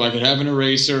so I could have an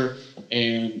eraser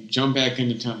and jump back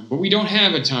into time. But we don't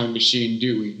have a time machine,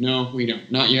 do we? No, we don't.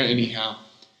 Not yet, anyhow.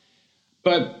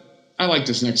 But I like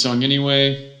this next song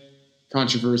anyway.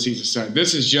 Controversies aside.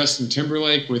 This is Justin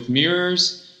Timberlake with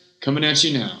Mirrors, coming at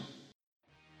you now.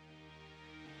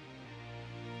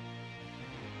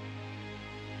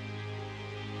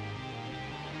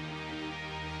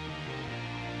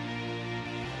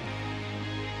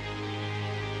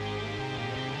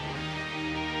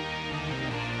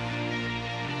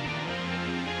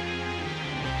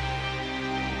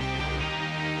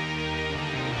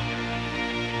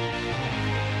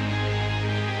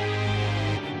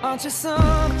 Aren't you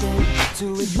something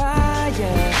to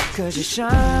admire? Cause you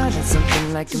shine at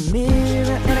something like a mirror,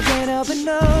 and I can't help but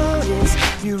notice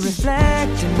you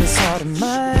reflect in this heart of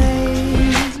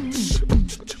mine.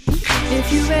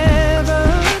 If you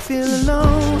ever feel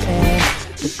alone and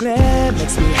the glare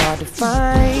makes me hard to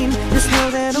find, just know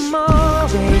that I'm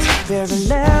always very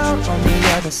loud on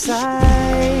the other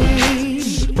side.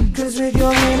 Cause with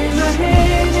your hand in my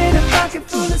hand and a pocket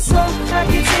full of soap, I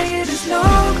can tell you there's no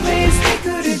place we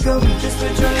couldn't go. Just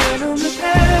put your hand on the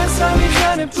past, I'll be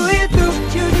trying to pull you through.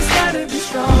 You just gotta be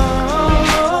strong.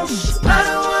 I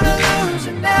don't wanna lose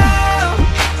you now.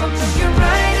 I'm looking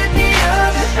right at the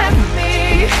other half of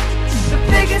me. The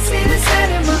biggest see the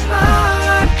set in my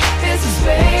heart is a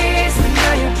space, and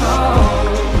now you're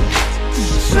home.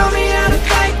 Show me how to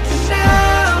fight for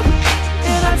now,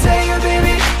 and I'll tell you,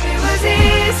 baby, it was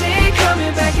easy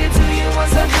coming back into you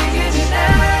once I figured it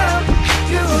out.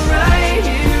 You were right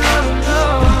here all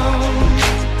alone.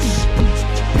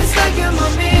 It's like you're my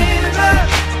mirror,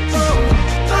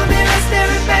 my mirror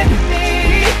staring back at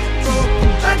me.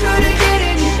 I couldn't get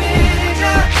any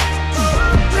bigger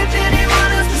with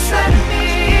anyone else beside of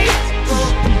me.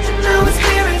 And now it's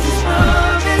clear as this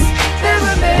promise that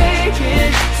we're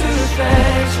making two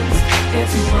reflections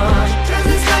into one. Cause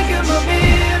it's like you're my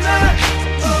mirror,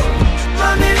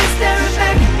 my mirror staring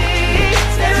back at me,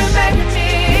 staring back at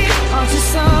me. Aren't you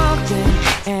something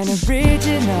and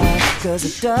original? Cause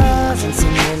it doesn't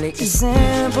seem really as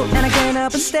simple, and I can't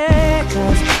help but stare,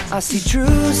 cause I see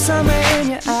true summer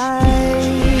in your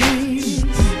eyes.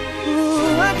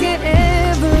 Ooh, I can't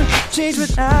ever change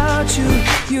without you.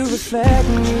 You reflect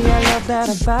me, I love that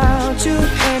about you.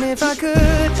 And if I could,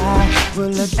 I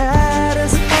would look at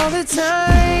us all the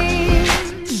time.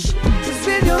 Cause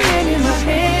with your hand in my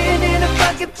hand and a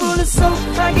pocket full of soap,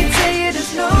 I can tell you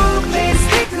there's no place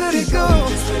we couldn't go.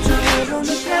 Just put your head on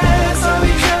the past, I'll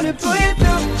be trying to pull you through.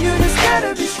 You just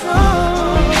gotta be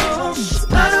strong.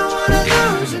 I don't wanna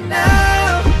lose you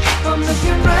now. I'm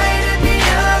looking right at the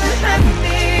other half of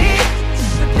me.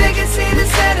 The biggest see the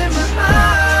set in my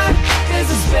heart is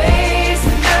a space,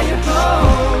 and now you're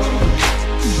home.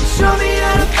 Show me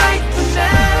how to fight for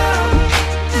now.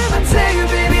 I tell you,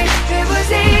 baby, it was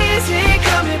easy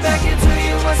coming back into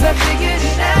you once I figured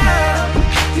it out.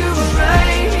 You were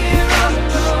right here all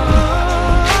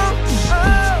alone.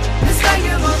 It's like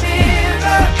you're my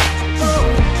mirror,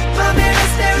 my mirror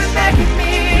staring back at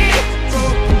me.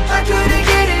 I couldn't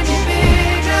get any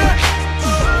bigger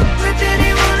with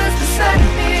anyone else beside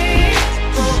of me.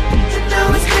 And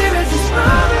now it's clear as this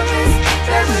promise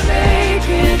that we're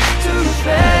making two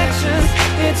reflections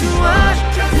into one.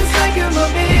 Cause it's like you're my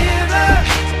mirror,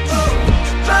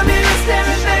 my mirror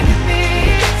staring back at me,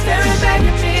 staring back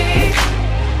at me.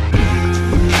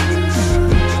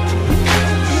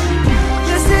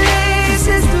 Yesterday's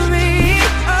history,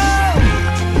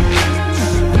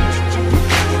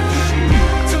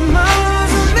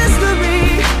 tomorrow's a mystery.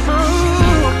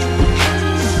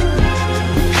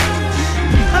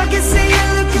 I can see you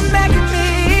looking back at me.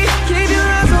 Keep your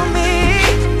eyes on me,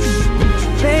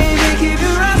 baby, keep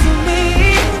your eyes on me.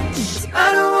 I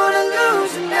don't wanna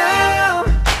lose you now.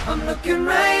 I'm looking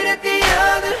right at the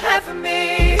other half of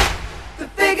me. The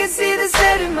vacancy that's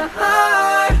set in my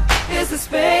heart is the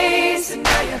space, and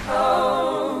now you're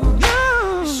home.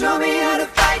 Show me how to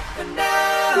fight for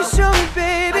now. You show me,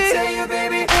 baby. I tell you,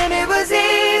 baby, and it was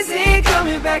easy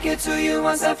coming back into you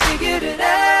once I figured it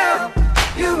out.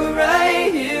 You were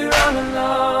right here all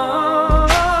along.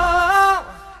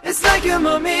 It's like you're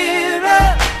my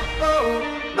mirror,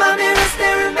 my mirror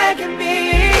staring back at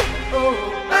me.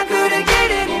 I couldn't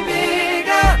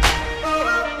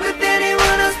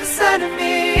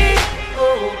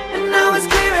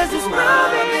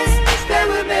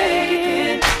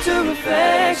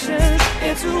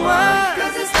were.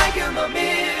 Cause it's like you're my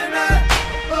mirror.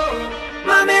 Oh,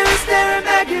 my mirror staring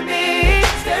back at me,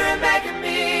 staring back at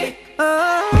me.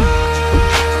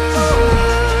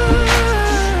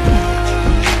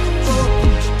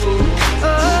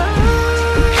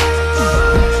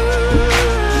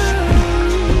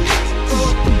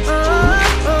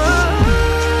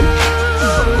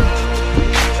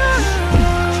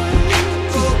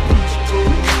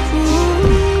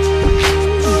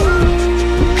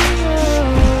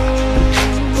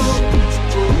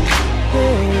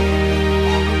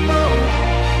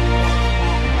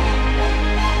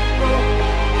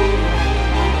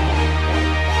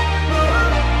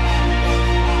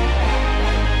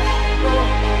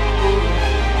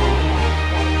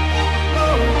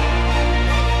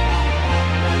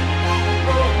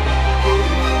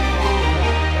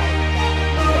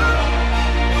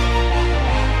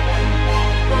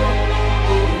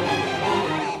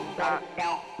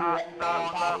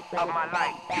 Of my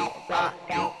life, you are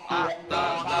the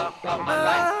love of my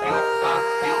life. You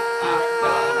are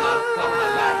the love of my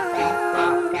life. You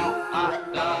are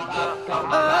the love of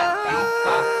my life. You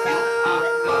are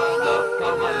the love of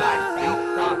my life. You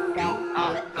are the love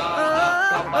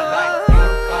of my life. You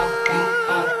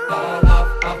are the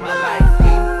love of my life.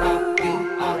 You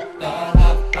are the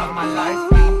love of my life.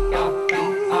 You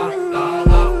are the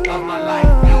love of my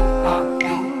life. You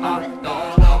are the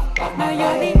love of my life. Now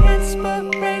you're the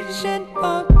inspiration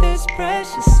of this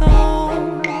precious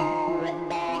song,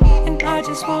 and I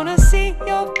just wanna see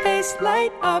your face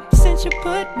light up since you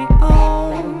put me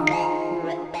on.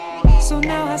 So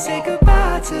now I say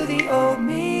goodbye to the old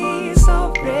me, it's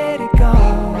already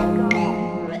gone.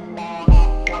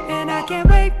 And I can't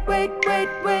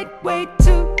wait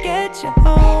to get you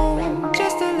home,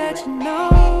 just to let you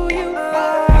know you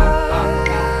are.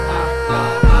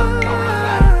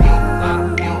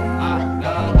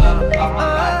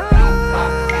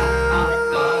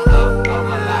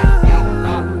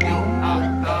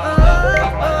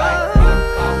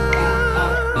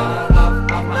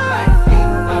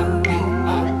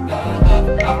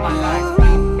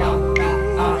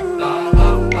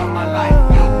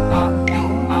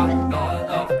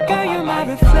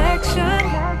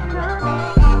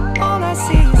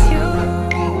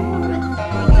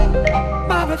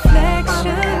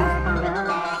 Reflection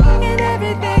in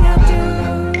everything I do.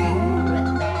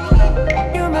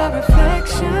 You're my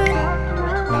reflection,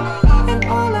 and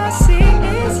all I see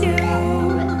is you.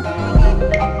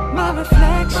 My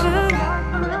reflection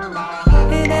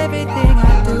in everything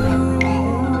I do.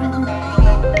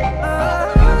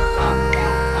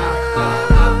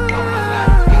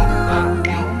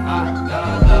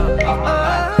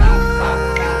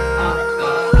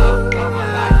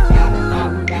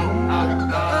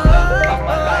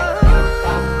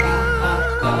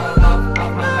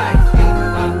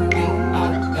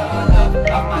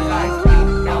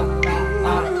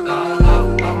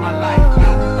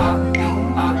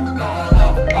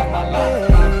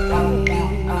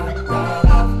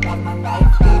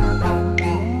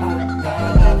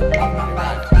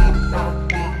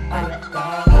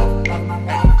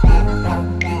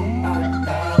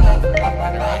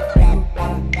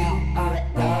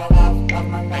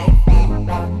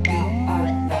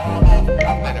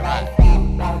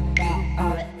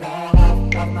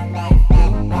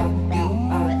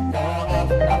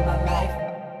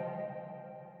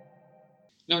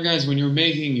 Now, guys, when you're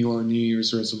making your New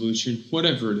Year's resolution,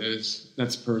 whatever it is,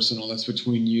 that's personal. That's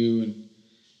between you and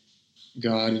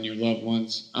God and your loved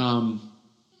ones.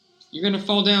 You're going to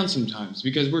fall down sometimes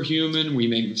because we're human. We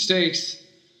make mistakes.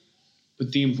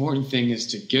 But the important thing is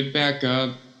to get back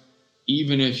up,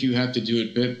 even if you have to do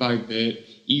it bit by bit.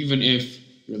 Even if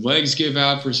your legs give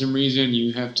out for some reason,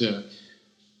 you have to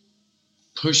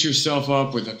push yourself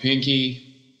up with a pinky,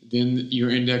 then your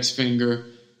index finger,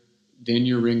 then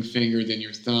your ring finger, then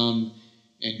your thumb,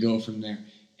 and go from there.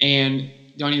 And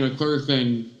Donnie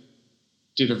McClurkin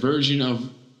did a version of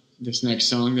this next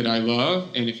song that I love,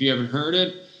 and if you haven't heard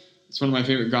it, it's one of my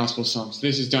favorite gospel songs.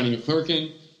 This is Donnie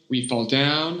McClurkin, We Fall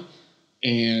Down,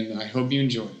 and I hope you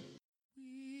enjoy it.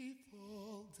 We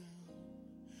fall down,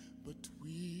 but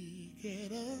we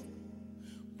get up.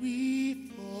 We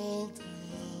fall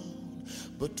down,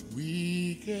 but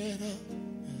we get up.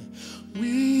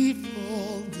 We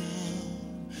fall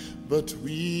down, but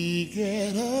we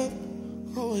get up.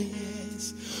 Oh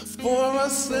yes, for a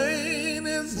saint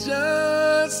is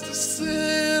just a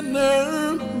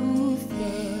sinner who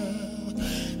fell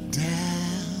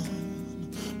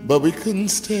down, but we couldn't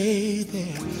stay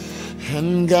there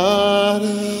and got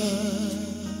up.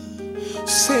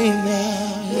 Sing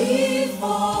now. We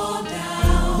fall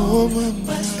down, Oh, my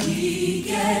but we we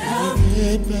get up,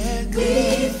 get back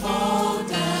we up. fall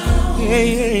down. Yeah,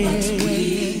 yeah, yeah. But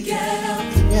we get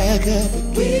up, Back up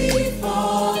again. we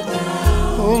fall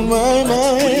down. Oh my,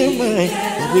 my, my.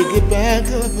 get We get back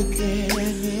up again.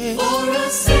 Yeah. For a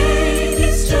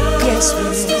Savior's just Yes, we a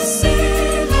are.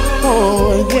 sinner.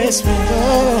 Oh, yes, we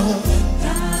are.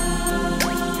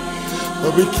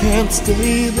 But we can't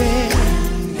stay there.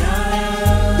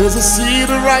 There's a seed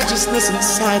of righteousness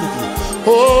inside of you.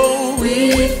 Oh,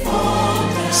 We fall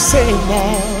down, say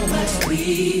now. but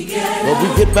we get But up, we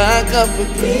get back up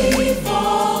again. we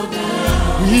fall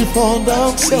down. We fall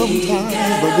down sometimes,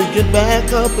 but we get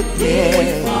back up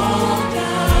again.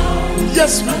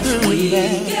 Yes, we do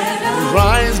now. We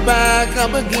rise back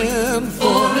up again for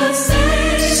For a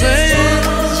Savior's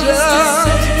Savior's just a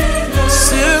just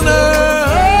sinner. sinner.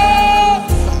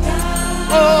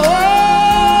 Oh, oh,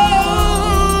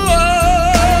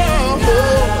 oh,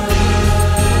 oh.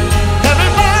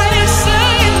 Everybody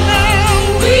sing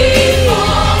now. We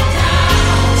fall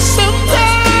down,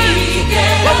 Sometimes, we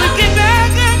get but we up, get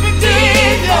back up again.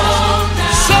 we fall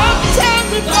down. Sometimes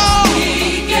we fall, We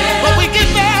get but up, we get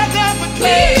back up again.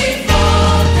 we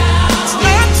fall down. It's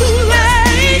not too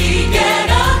late. We get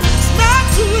up, It's not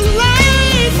too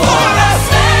late for for a us.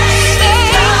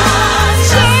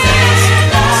 Savior's just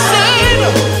a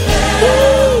sinner.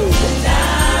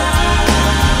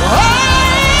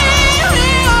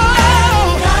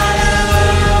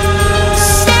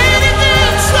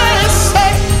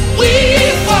 We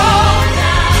fall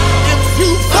down, we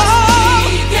get up, we fall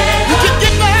down. We get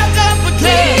up, we fall down.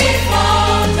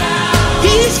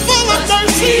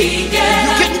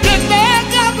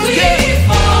 We get up,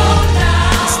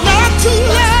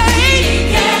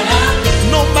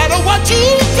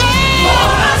 for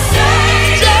a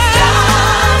Savior's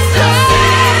just a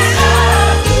sinner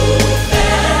who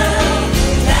fell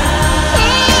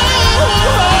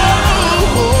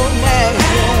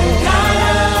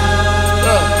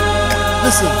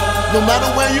Listen, no matter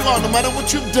where you are, no matter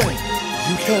what you've done,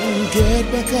 you can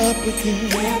get back up again.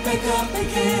 Get back up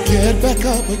again, Get back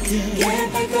up again.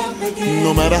 get back up again,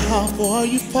 No matter how far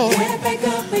you fall, get back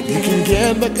up you again, can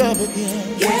get back up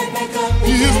again. get back up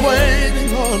He's again,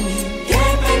 waiting on you.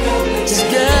 get back up Just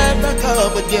again. get back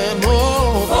up again. Oh,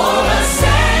 For a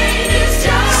Savior's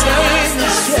just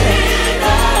a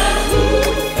sinner who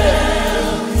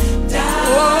fell down.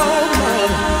 oh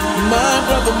my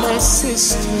brother, my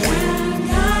sister.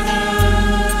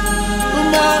 No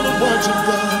matter what you've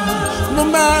done, no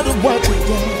matter what you've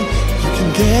done, you can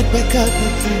get back up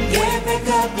again. Get back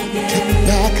up again, Get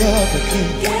back up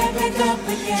again. get back up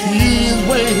again, He's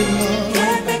waiting on.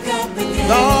 get back up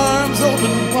again, Arms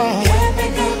open wide. get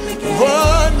back up again,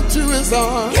 Run to his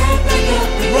arms. get back up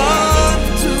again. Run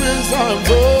to his arms.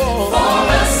 Oh, For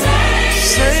a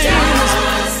Savior's Savior's just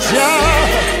a just-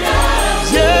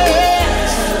 sinner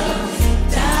yes.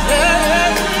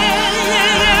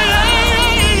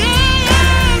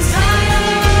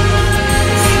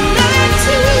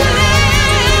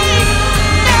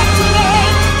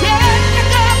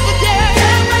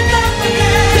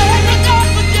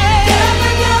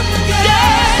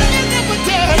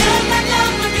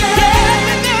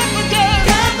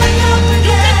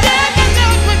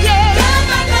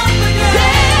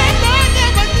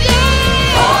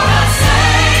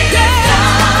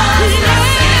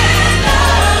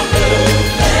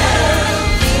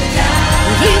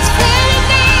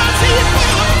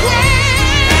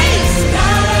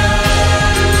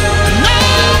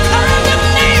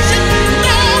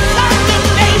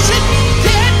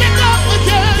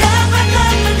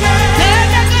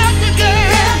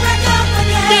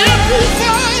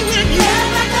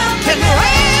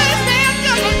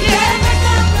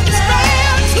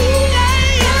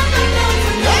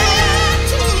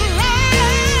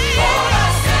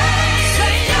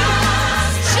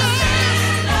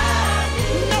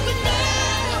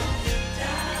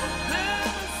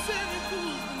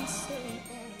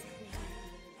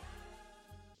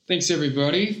 Thanks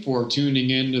everybody for tuning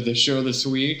in to the show this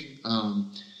week.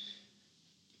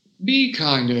 Be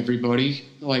kind to everybody,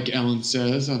 like Ellen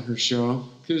says on her show,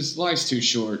 because life's too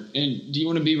short. And do you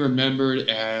want to be remembered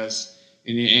as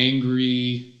an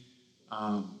angry,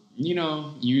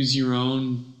 use your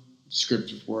own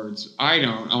scripted words? I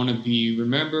don't. I want to be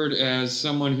remembered as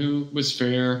someone who was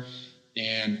fair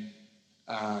and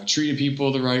treated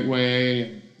people the right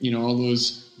way, all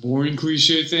those boring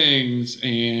cliche things.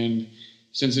 And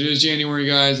since it is January,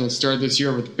 guys, let's start this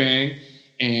year with a bang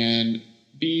and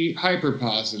be hyper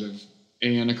positive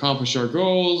and accomplish our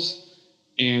goals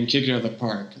and kick it out of the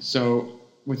park. So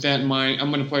with that in mind, I'm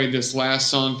going to play this last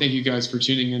song. Thank you guys for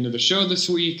tuning into the show this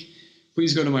week.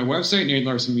 please go to my website,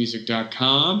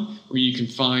 NateLarsonMusic.com, where you can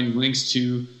find links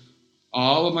to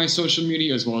all of my social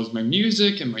media as well as my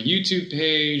music and my YouTube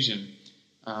page. And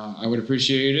I would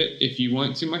appreciate it if you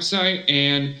went to my site.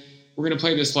 And we're going to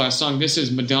play this last song. This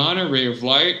is Madonna, Ray of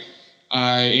Light.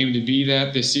 I aim to be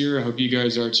that this year. I hope you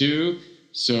guys are too.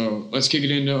 So let's kick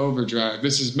it into overdrive.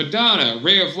 This is Madonna,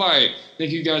 Ray of Light.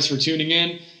 Thank you guys for tuning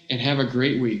in, and have a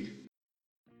great week.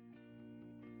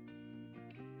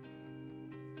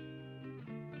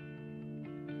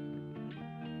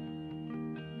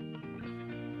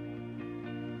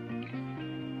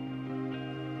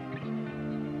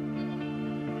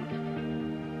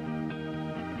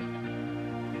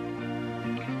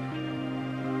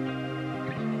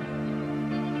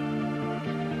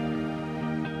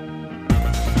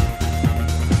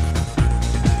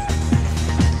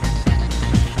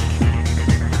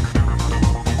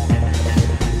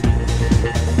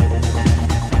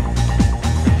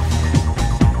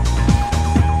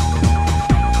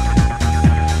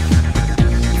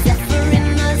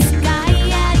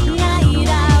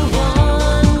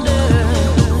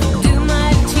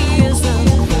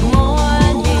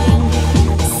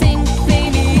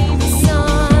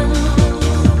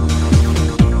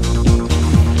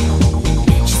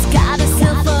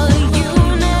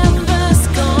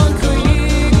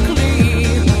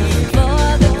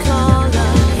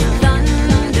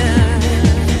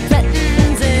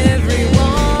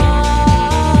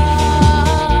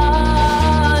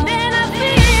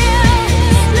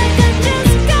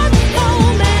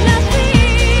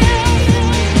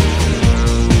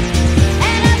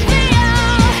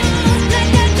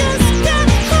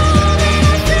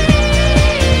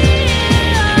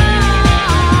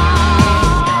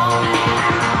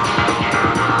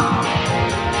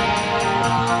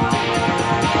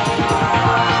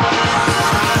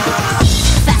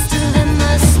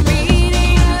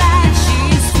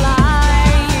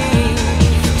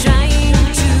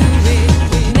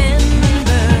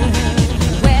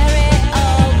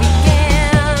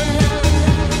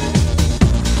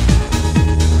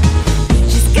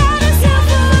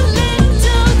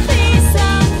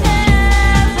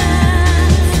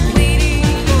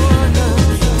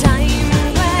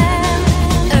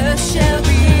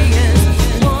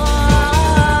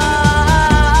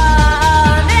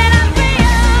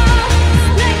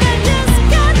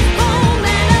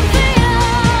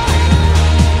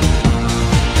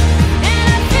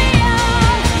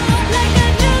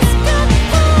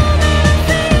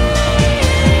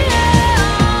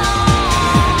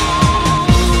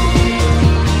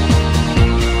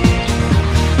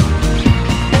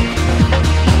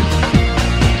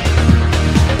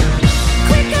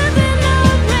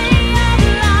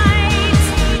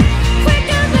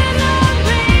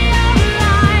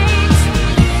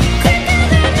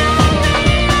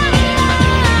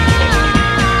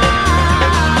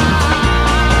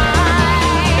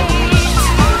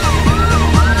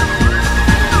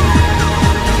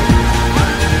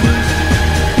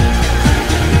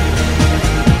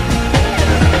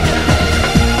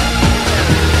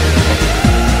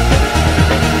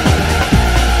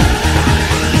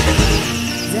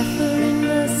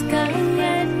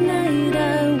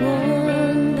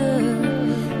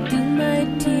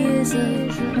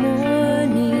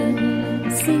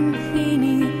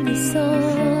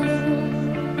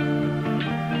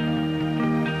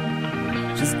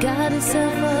 Got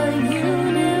itself a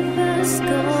universe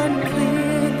gone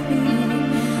quickly,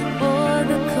 for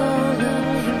the call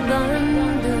of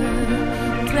thunder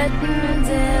threatens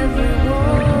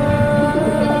everyone.